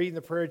 They were reading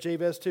the prayer of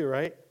Jabez too,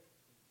 right?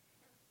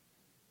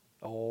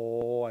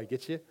 Oh, I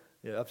get you.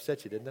 It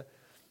upset you, didn't it?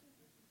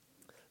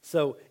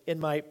 So in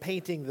my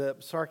painting the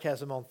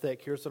sarcasm on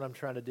thick, here's what I'm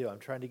trying to do. I'm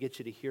trying to get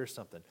you to hear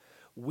something.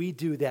 We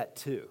do that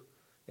too.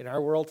 In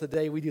our world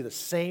today, we do the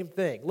same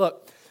thing.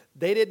 Look,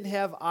 they didn't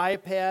have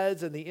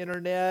iPads and the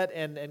internet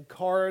and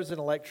cars and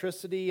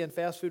electricity and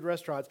fast food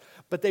restaurants,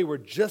 but they were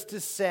just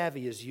as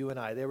savvy as you and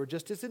I. They were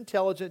just as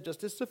intelligent,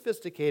 just as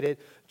sophisticated,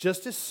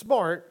 just as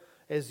smart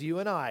as you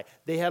and I.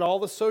 They had all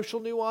the social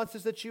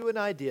nuances that you and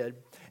I did,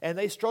 and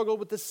they struggled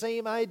with the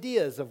same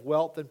ideas of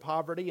wealth and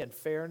poverty and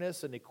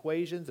fairness and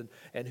equations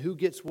and who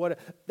gets what.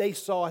 They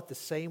saw it the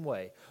same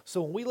way.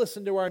 So when we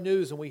listen to our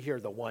news and we hear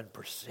the 1%,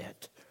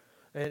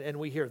 and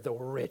we hear the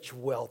rich,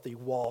 wealthy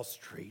Wall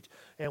Street,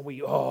 and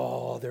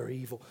they're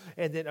evil.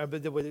 And then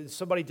when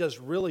somebody does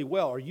really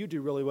well, or you do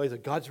really well, you say,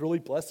 God's really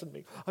blessing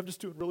me. I'm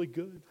just doing really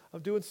good.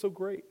 I'm doing so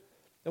great.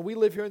 And we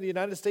live here in the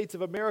United States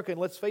of America, and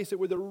let's face it,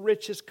 we're the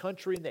richest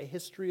country in the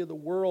history of the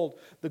world.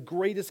 The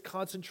greatest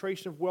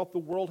concentration of wealth the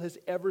world has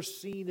ever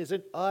seen is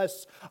in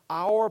us.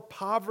 Our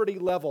poverty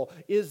level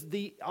is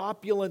the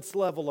opulence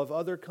level of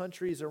other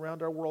countries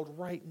around our world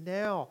right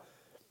now.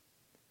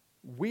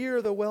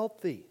 We're the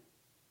wealthy.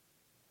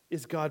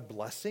 Is God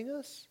blessing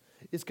us?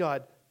 Is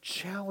God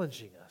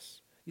challenging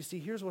us? You see,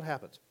 here's what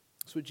happens.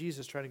 That's what Jesus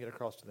is trying to get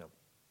across to them.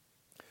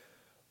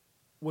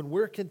 When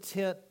we're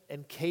content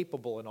and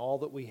capable in all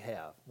that we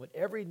have, when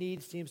every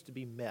need seems to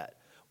be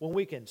met, when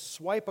we can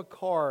swipe a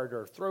card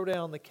or throw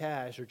down the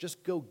cash or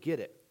just go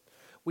get it,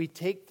 we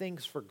take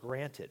things for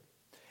granted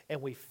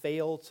and we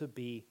fail to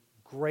be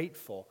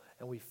grateful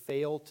and we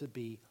fail to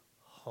be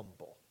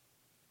humble.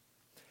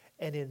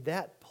 And in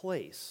that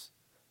place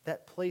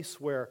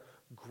where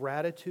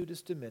gratitude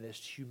is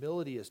diminished,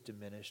 humility is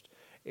diminished,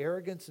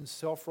 arrogance and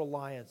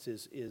self-reliance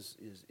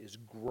is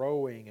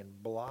growing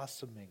and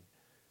blossoming.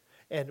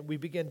 And we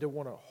begin to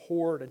want to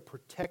hoard and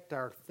protect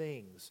our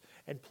things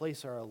and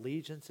place our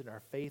allegiance and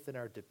our faith and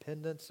our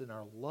dependence and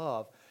our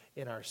love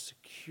and our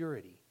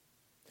security.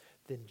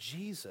 Then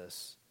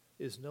Jesus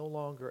is no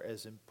longer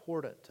as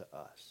important to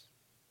us.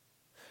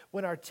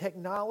 When our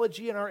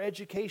technology and our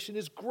education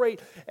is great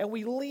and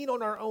we lean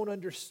on our own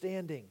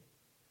understanding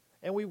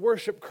and we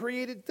worship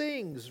created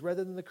things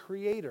rather than the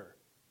Creator,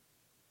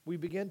 we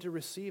begin to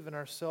receive in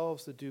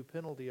ourselves the due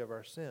penalty of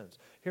our sins.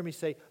 Hear me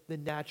say, the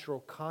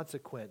natural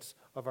consequence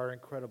of our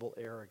incredible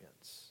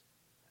arrogance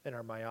and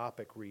our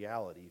myopic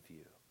reality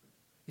view.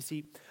 You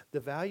see, the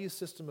value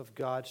system of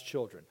God's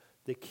children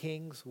the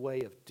King's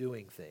way of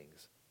doing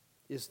things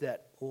is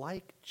that,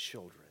 like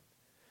children,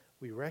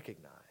 we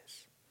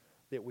recognize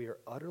that we are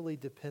utterly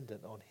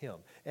dependent on Him.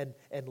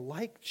 And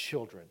like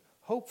children,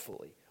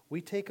 hopefully, we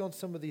take on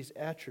some of these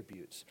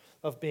attributes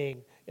of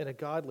being, in a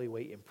godly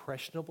way,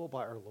 impressionable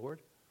by our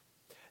Lord,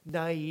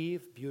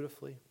 naive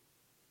beautifully,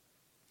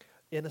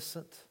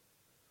 innocent,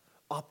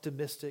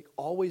 optimistic,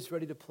 always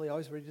ready to play,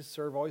 always ready to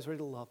serve, always ready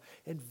to love,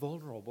 and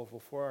vulnerable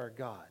before our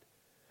God.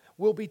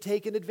 We'll be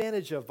taken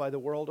advantage of by the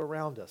world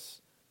around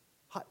us.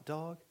 Hot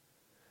dog.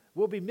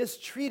 We'll be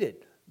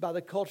mistreated by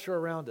the culture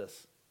around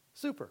us.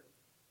 Super.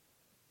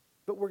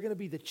 But we're going to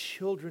be the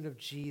children of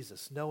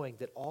Jesus, knowing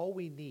that all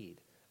we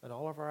need and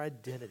all of our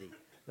identity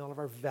and all of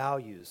our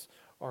values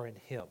are in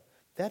Him.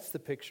 That's the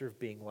picture of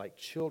being like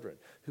children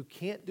who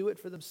can't do it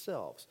for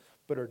themselves,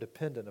 but are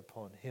dependent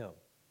upon Him.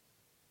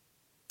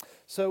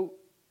 So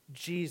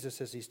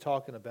Jesus, as He's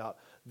talking about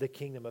the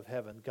kingdom of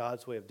heaven,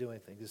 God's way of doing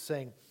things, is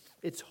saying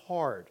it's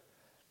hard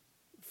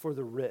for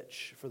the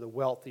rich, for the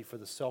wealthy, for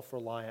the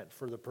self-reliant,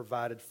 for the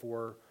provided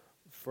for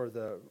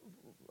the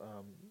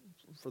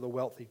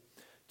wealthy,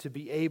 to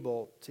be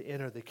able to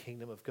enter the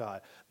kingdom of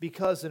God.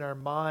 Because in our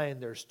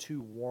mind, there's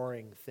two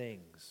warring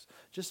things.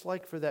 Just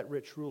like for that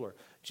rich ruler,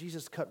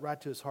 Jesus cut right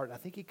to his heart. And I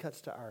think He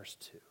cuts to ours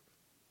too.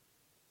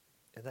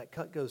 And that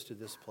cut goes to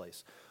this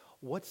place.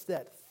 What's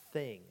that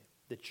thing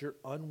that you're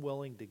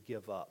unwilling to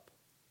give up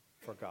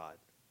for God?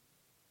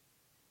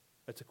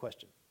 That's a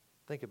question.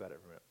 Think about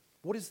it for a minute.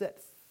 What is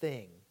that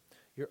thing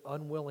you're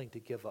unwilling to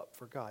give up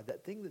for God?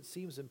 That thing that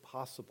seems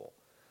impossible.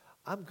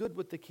 I'm good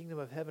with the kingdom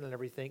of heaven and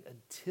everything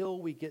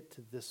until we get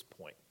to this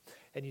point,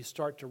 and you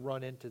start to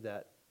run into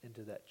that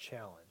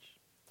challenge.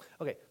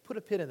 Okay, put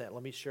a pin in that.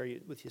 Let me share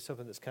with you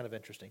something that's kind of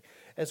interesting.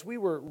 As we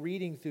were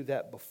reading through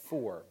that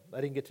before, I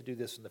didn't get to do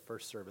this in the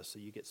first service, so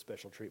you get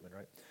special treatment,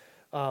 right?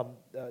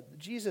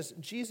 Jesus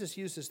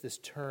uses this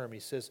term. He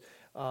says,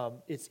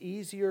 it's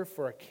easier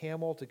for a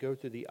camel to go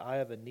through the eye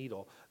of a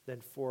needle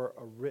than for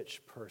a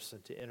rich person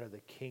to enter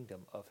the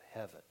kingdom of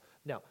heaven.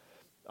 Now,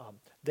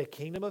 the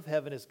kingdom of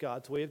heaven is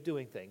God's way of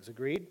doing things.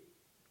 Agreed?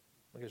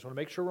 I just want to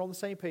make sure we're on the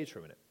same page for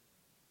a minute.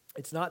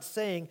 It's not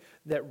saying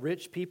that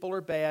rich people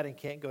are bad and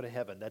can't go to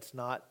heaven. That's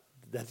not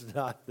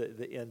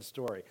the end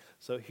story.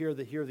 So hear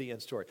the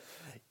end story.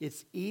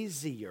 It's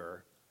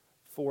easier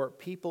for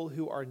people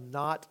who are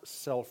not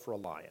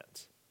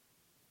self-reliant,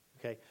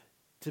 okay,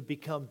 to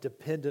become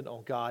dependent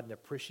on God and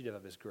appreciative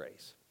of His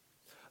grace.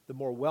 The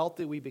more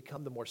wealthy we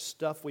become, the more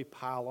stuff we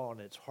pile on,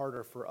 and it's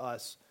harder for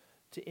us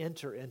to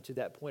enter into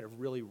that point of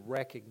really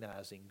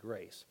recognizing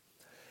grace.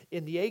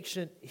 In the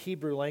ancient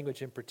Hebrew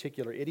language in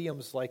particular,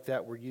 idioms like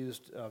that were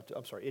used,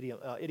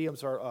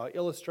 idioms are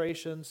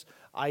illustrations,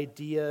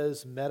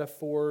 ideas,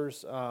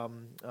 metaphors,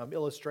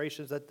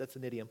 illustrations, that's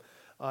an idiom.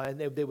 And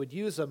they would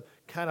use them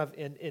kind of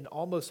in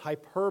almost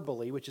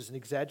hyperbole, which is an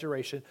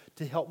exaggeration,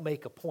 to help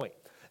make a point.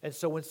 And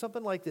so when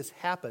something like this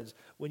happens,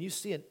 when you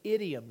see an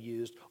idiom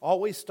used,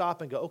 always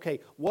stop and go,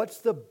 okay, what's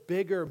the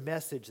bigger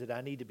message that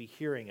I need to be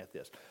hearing at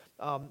this?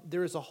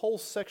 There is a whole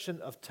section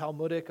of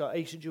Talmudic,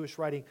 ancient Jewish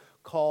writing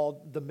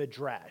called the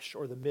Midrash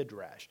or the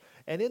Midrash.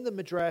 And in the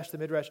Midrash,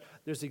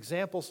 there's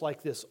examples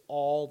like this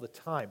all the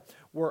time,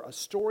 where a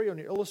story or an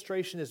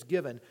illustration is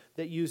given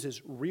that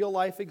uses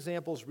real-life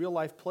examples,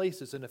 real-life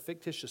places in a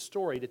fictitious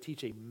story to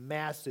teach a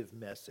massive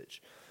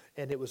message.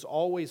 And it was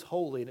always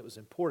holy and it was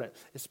important,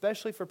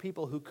 especially for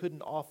people who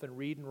couldn't often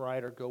read and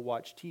write or go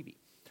watch TV.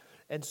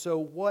 And so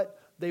what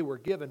they were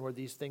given were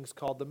these things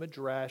called the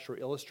midrash or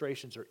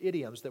illustrations or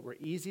idioms that were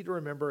easy to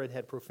remember and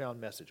had profound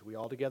message. We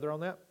all together on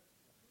that?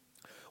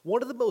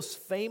 One of the most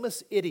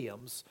famous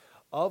idioms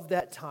of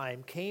that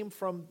time came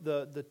from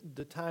the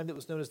time that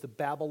was known as the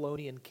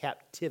Babylonian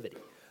captivity.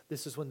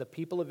 This is when the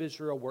people of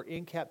Israel were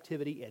in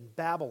captivity in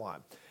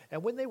Babylon.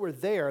 And when they were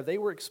there, they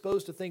were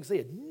exposed to things they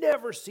had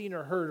never seen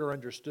or heard or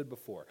understood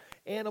before.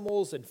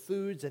 Animals and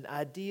foods and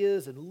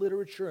ideas and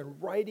literature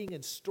and writing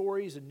and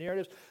stories and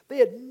narratives they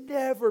had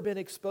never been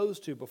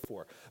exposed to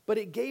before. But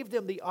it gave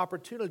them the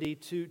opportunity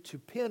to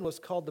pen what's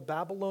called the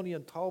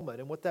Babylonian Talmud.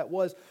 And what that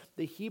was,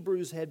 the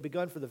Hebrews had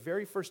begun for the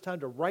very first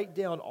time to write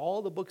down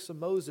all the books of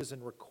Moses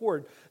and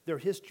record their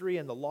history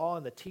and the law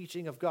and the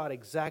teaching of God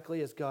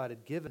exactly as God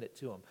had given it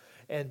to them.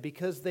 And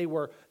because they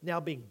were now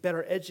being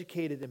better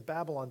educated in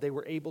Babylon, they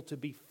were able to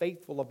be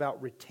faithful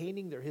about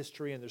retaining their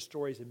history and their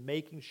stories and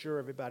making sure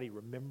everybody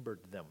remembered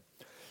them.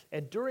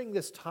 And during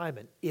this time,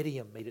 an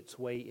idiom made its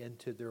way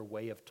into their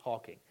way of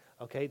talking.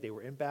 Okay, they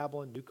were in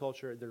Babylon, new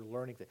culture, they're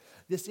learning things.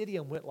 This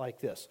idiom went like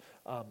this.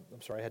 I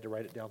had to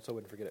write it down so I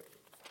wouldn't forget it.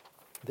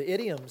 The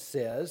idiom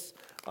says,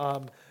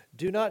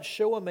 do not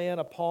show a man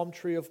a palm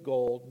tree of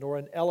gold, nor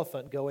an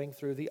elephant going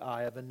through the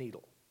eye of a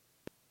needle.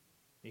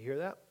 You hear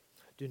that?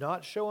 Do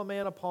not show a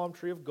man a palm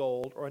tree of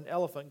gold or an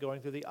elephant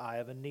going through the eye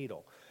of a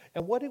needle.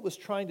 And what it was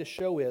trying to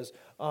show is,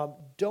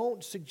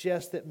 don't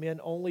suggest that men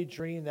only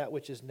dream that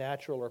which is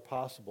natural or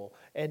possible,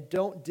 and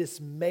don't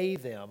dismay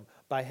them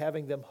by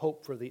having them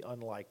hope for the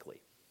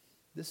unlikely.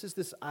 This is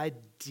this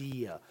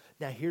idea.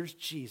 Now here's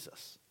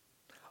Jesus.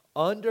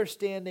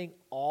 understanding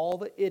all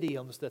the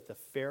idioms that the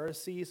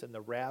Pharisees and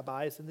the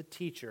rabbis and the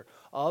teachers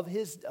of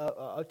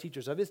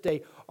his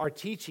day are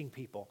teaching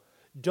people.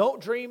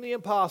 Don't dream the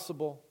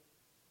impossible.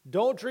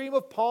 Don't dream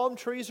of palm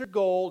trees or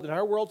gold. In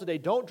our world today,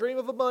 don't dream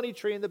of a money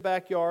tree in the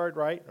backyard,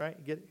 right?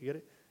 You get it? You get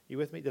it? You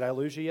with me? Did I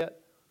lose you yet?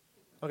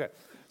 Okay.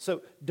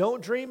 So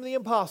don't dream the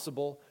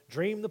impossible,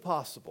 dream the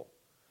possible.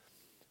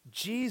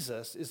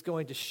 Jesus is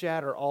going to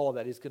shatter all of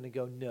that. He's going to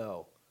go,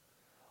 no.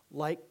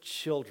 Like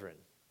children,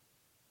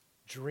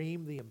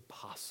 dream the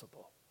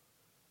impossible.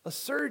 A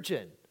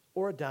surgeon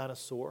or a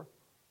dinosaur.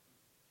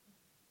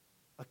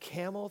 A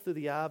camel through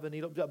the eye of a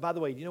needle. By the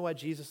way, do you know why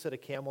Jesus said a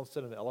camel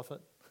instead of an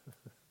elephant?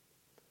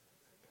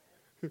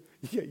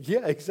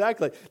 Yeah,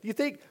 exactly. Do you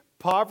think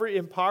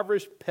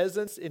impoverished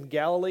peasants in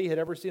Galilee had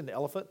ever seen an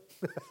elephant?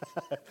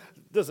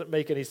 Doesn't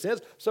make any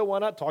sense. So why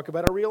not talk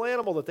about a real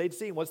animal that they'd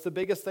seen? What's the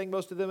biggest thing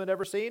most of them had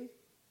ever seen?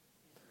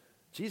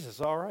 Jesus,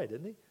 all right,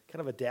 isn't he?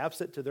 Kind of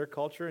adapts it to their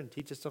culture and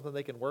teaches something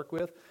they can work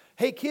with.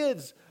 Hey,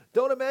 kids,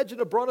 don't imagine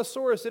a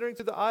brontosaurus entering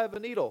through the eye of a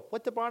needle.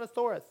 What's the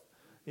brontosaurus?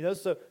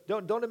 So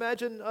don't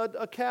imagine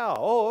a cow.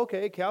 Oh,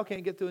 okay, a cow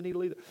can't get through a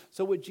needle either.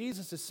 So what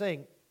Jesus is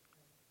saying,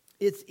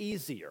 it's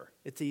easier,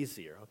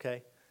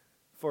 okay,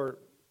 for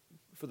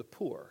the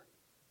poor,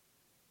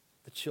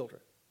 the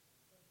children,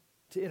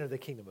 to enter the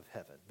kingdom of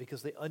heaven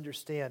because they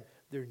understand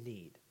their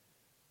need.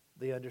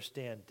 They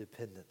understand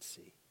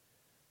dependency.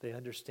 They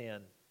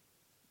understand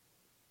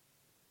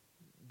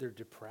their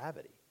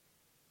depravity.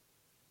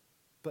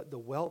 But the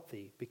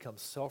wealthy become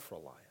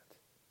self-reliant.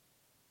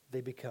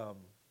 They become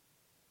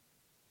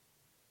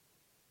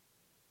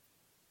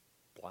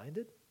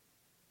blinded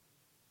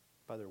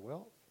by their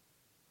wealth,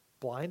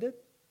 blinded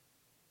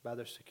by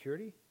their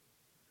security,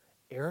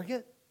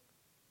 arrogant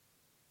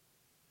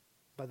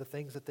by the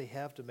things that they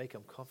have to make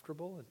them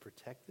comfortable and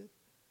protected.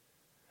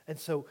 And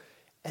so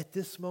at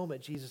this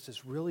moment, Jesus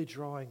is really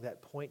drawing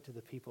that point to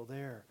the people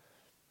there.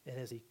 And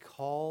as he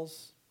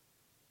calls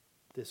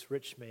this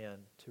rich man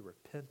to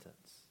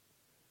repentance,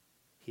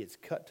 he is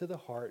cut to the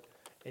heart,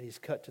 and he's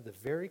cut to the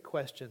very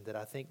question that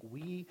I think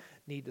we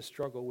need to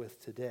struggle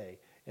with today.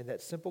 And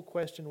that simple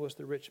question was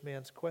the rich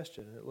man's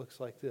question, and it looks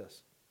like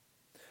this.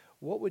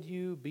 What would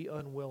you be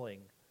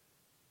unwilling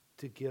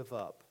to give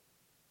up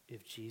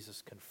if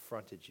Jesus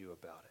confronted you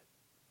about it?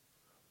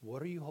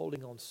 What are you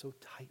holding on so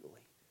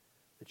tightly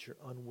that you're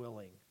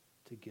unwilling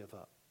to give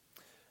up?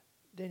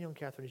 Daniel and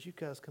Catherine, as you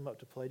guys come up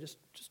to play, just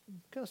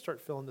kind of start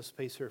filling the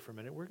space here for a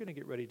minute. We're going to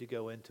get ready to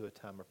go into a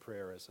time of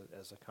prayer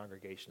as a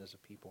congregation, as a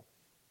people.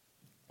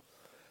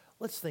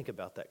 Let's think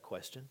about that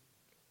question.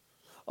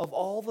 Of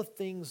all the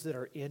things that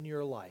are in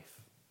your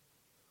life,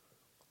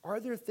 are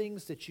there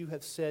things that you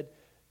have said,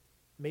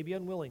 maybe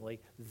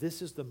unwillingly,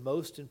 this is the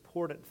most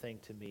important thing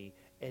to me,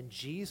 and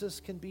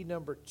Jesus can be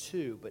number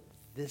 2, but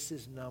this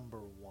is number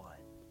 1?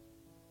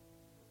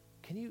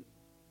 Can you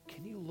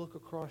look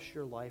across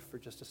your life for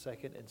just a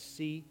second and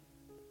see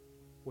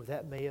where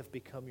that may have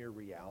become your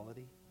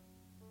reality?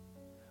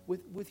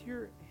 With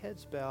your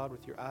heads bowed,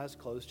 with your eyes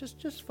closed,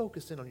 just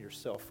focus in on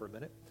yourself for a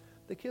minute.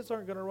 The kids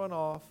aren't going to run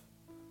off.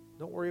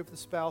 Don't worry if the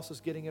spouse is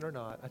getting it or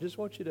not. I just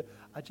want you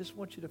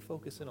to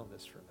focus in on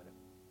this for a minute.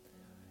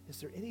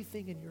 Is there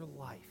anything in your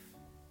life,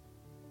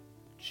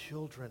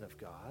 children of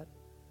God,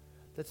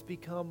 that's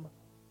become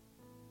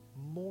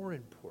more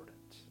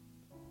important,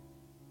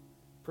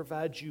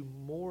 provides you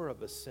more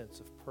of a sense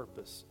of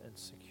purpose and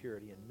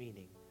security and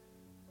meaning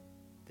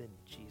than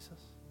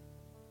Jesus?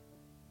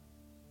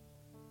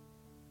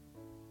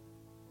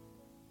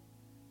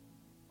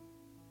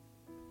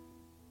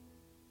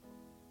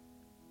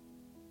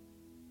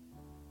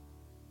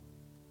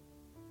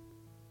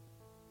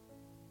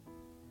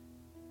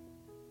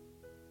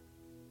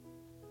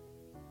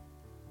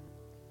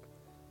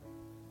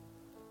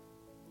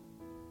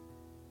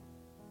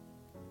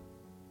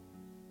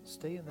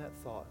 Stay in that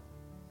thought.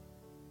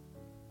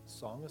 The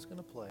song is going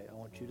to play. I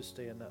want you to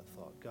stay in that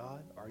thought.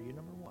 God, are you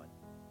number 1? Or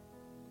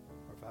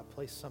if I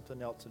place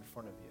something else in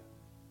front of you?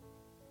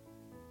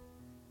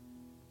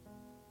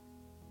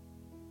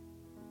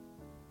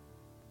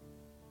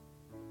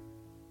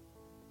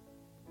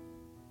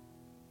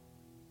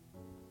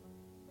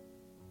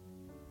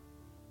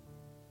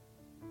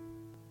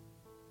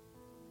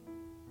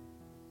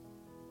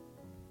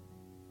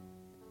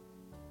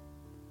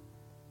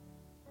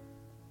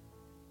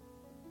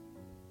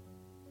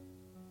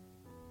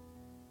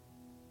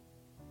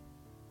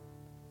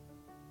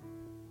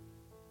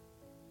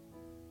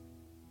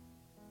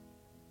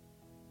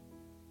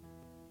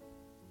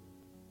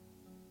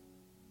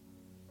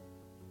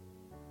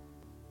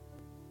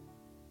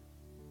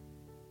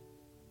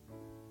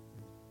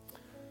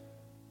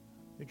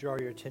 Let me draw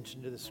your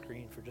attention to the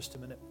screen for just a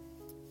minute.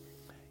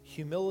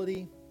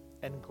 Humility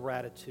and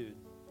gratitude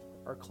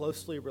are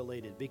closely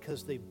related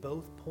because they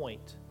both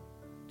point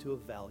to a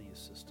value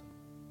system.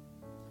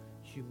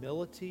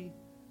 Humility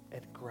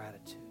and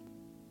gratitude.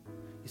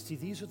 You see,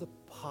 these are the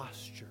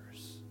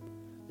postures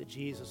that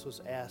Jesus was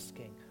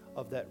asking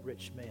of that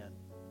rich man.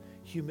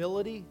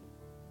 Humility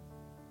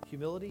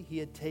Humility he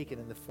had taken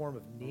in the form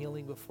of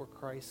kneeling before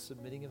Christ,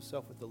 submitting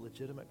himself with a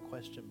legitimate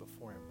question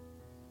before him.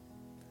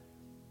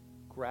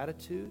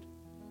 Gratitude,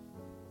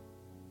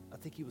 I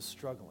think he was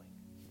struggling.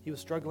 He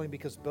was struggling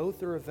because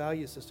both are a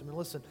value system. And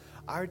listen,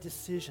 our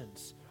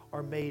decisions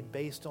are made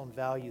based on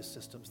value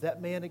systems.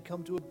 That man had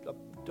come to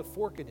a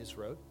fork in his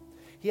road.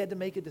 He had to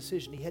make a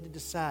decision. He had to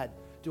decide,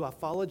 do I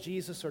follow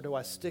Jesus or do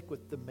I stick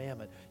with the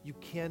mammon? You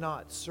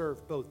cannot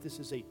serve both. This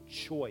is a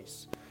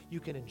choice. You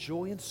can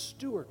enjoy and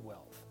steward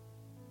wealth.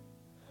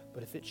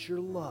 But if it's your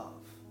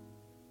love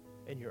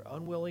and you're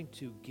unwilling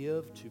to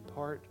give, to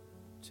part,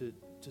 to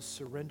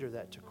surrender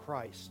that to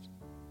Christ,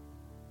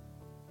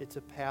 it's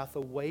a path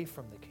away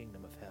from the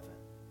kingdom of heaven.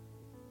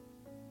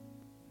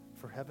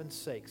 For heaven's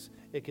sakes,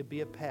 it could be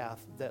a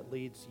path that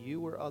leads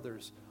you or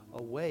others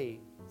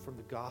away from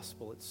the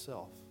gospel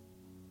itself.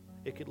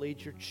 It could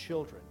lead your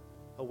children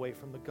away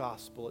from the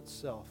gospel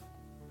itself.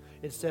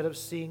 Instead of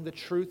seeing the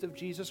truth of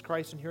Jesus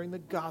Christ and hearing the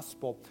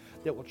gospel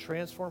that will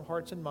transform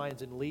hearts and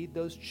minds and lead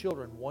those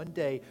children one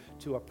day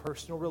to a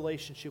personal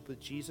relationship with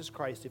Jesus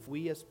Christ, if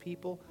we as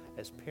people,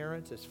 as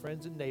parents, as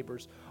friends and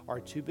neighbors are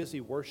too busy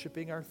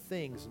worshiping our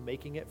things and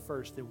making it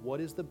first, then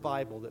what is the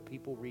Bible that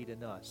people read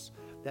in us?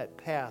 That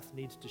path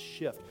needs to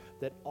shift,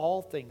 that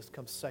all things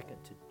come second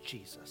to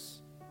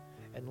Jesus.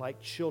 And like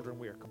children,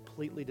 we are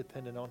completely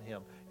dependent on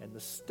Him. And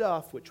the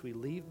stuff which we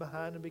leave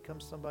behind and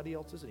become somebody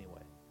else's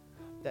anyway,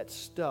 that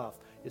stuff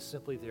is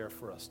simply there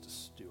for us to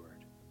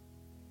steward.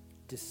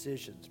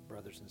 Decisions,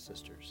 brothers and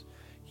sisters,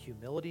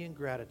 humility and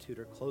gratitude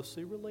are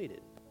closely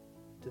related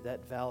to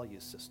that value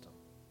system.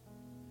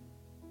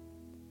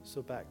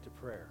 So back to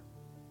prayer.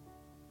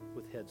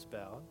 With heads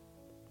bowed,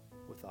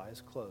 with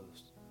eyes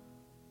closed.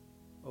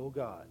 Oh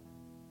God,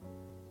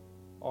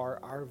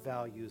 are our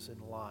values in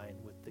line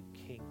with the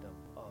kingdom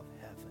of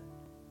heaven?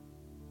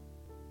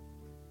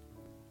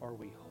 Are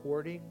we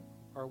hoarding?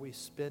 Are we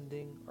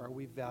spending? Are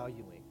we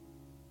valuing?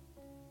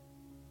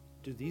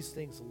 Do these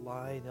things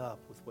line up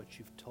with what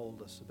you've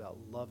told us about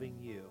loving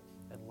you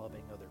and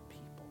loving other people?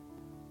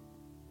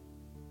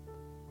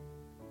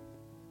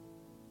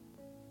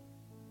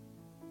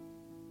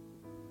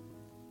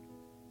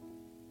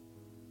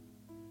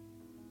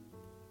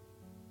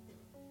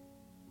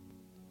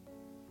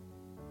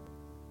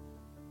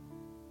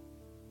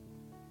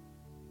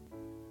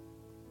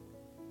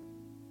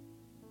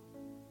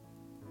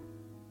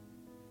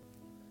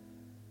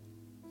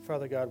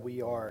 Father God,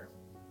 we are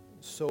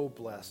so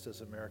blessed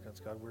as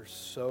Americans, God. We're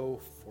so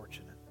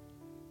fortunate.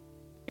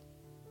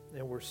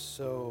 And we're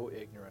so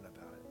ignorant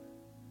about it.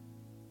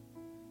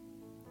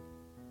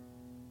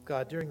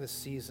 God, during the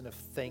season of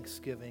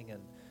Thanksgiving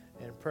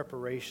and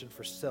preparation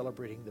for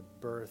celebrating the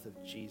birth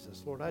of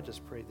Jesus, Lord, I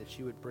just pray that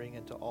you would bring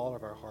into all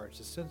of our hearts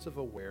a sense of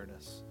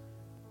awareness.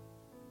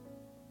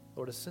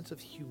 Lord, a sense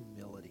of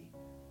humility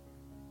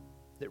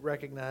that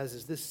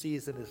recognizes this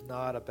season is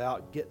not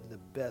about getting the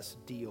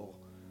best deal.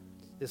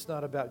 It's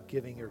not about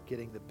giving or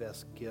getting the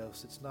best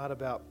gifts. It's not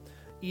about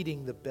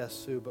eating the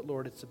best food, but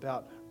Lord, it's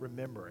about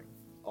remembering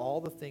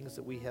all the things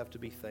that we have to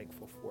be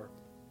thankful for.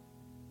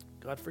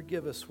 God,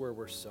 forgive us where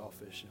we're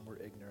selfish and we're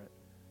ignorant.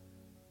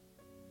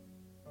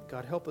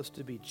 God, help us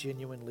to be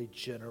genuinely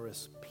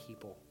generous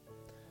people.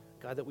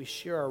 God, that we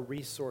share our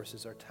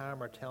resources, our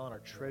time, our talent, our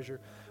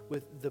treasure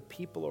with the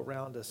people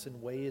around us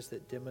in ways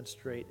that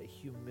demonstrate a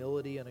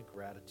humility and a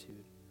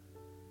gratitude.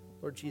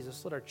 Lord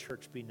Jesus, let our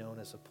church be known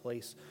as a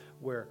place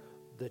where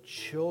the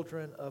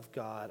children of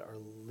God are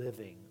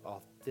living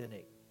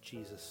authentic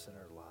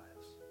Jesus-centered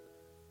lives.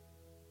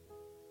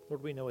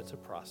 Lord, we know it's a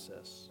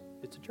process.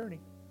 It's a journey.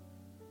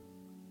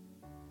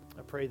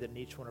 I pray that in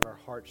each one of our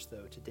hearts,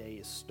 though, today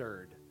is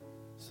stirred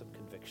some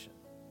conviction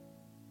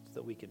so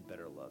that we can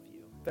better love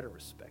you, better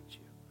respect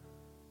you,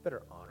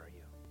 better honor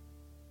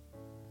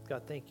you.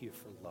 God, thank you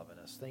for loving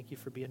us. Thank you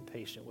for being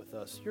patient with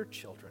us, your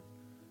children.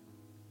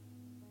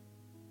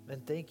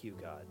 And thank you,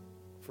 God,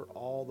 for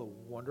all the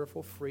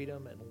wonderful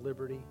freedom and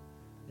liberty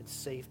and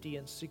safety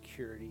and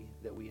security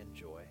that we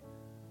enjoy.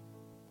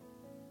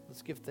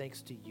 Let's give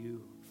thanks to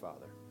you,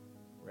 Father,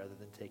 rather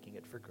than taking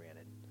it for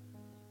granted.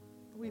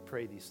 We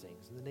pray these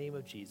things in the name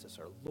of Jesus,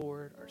 our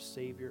Lord, our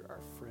Savior, our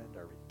friend,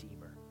 our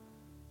Redeemer.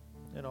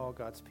 And all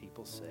God's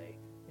people say,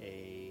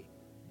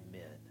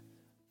 Amen.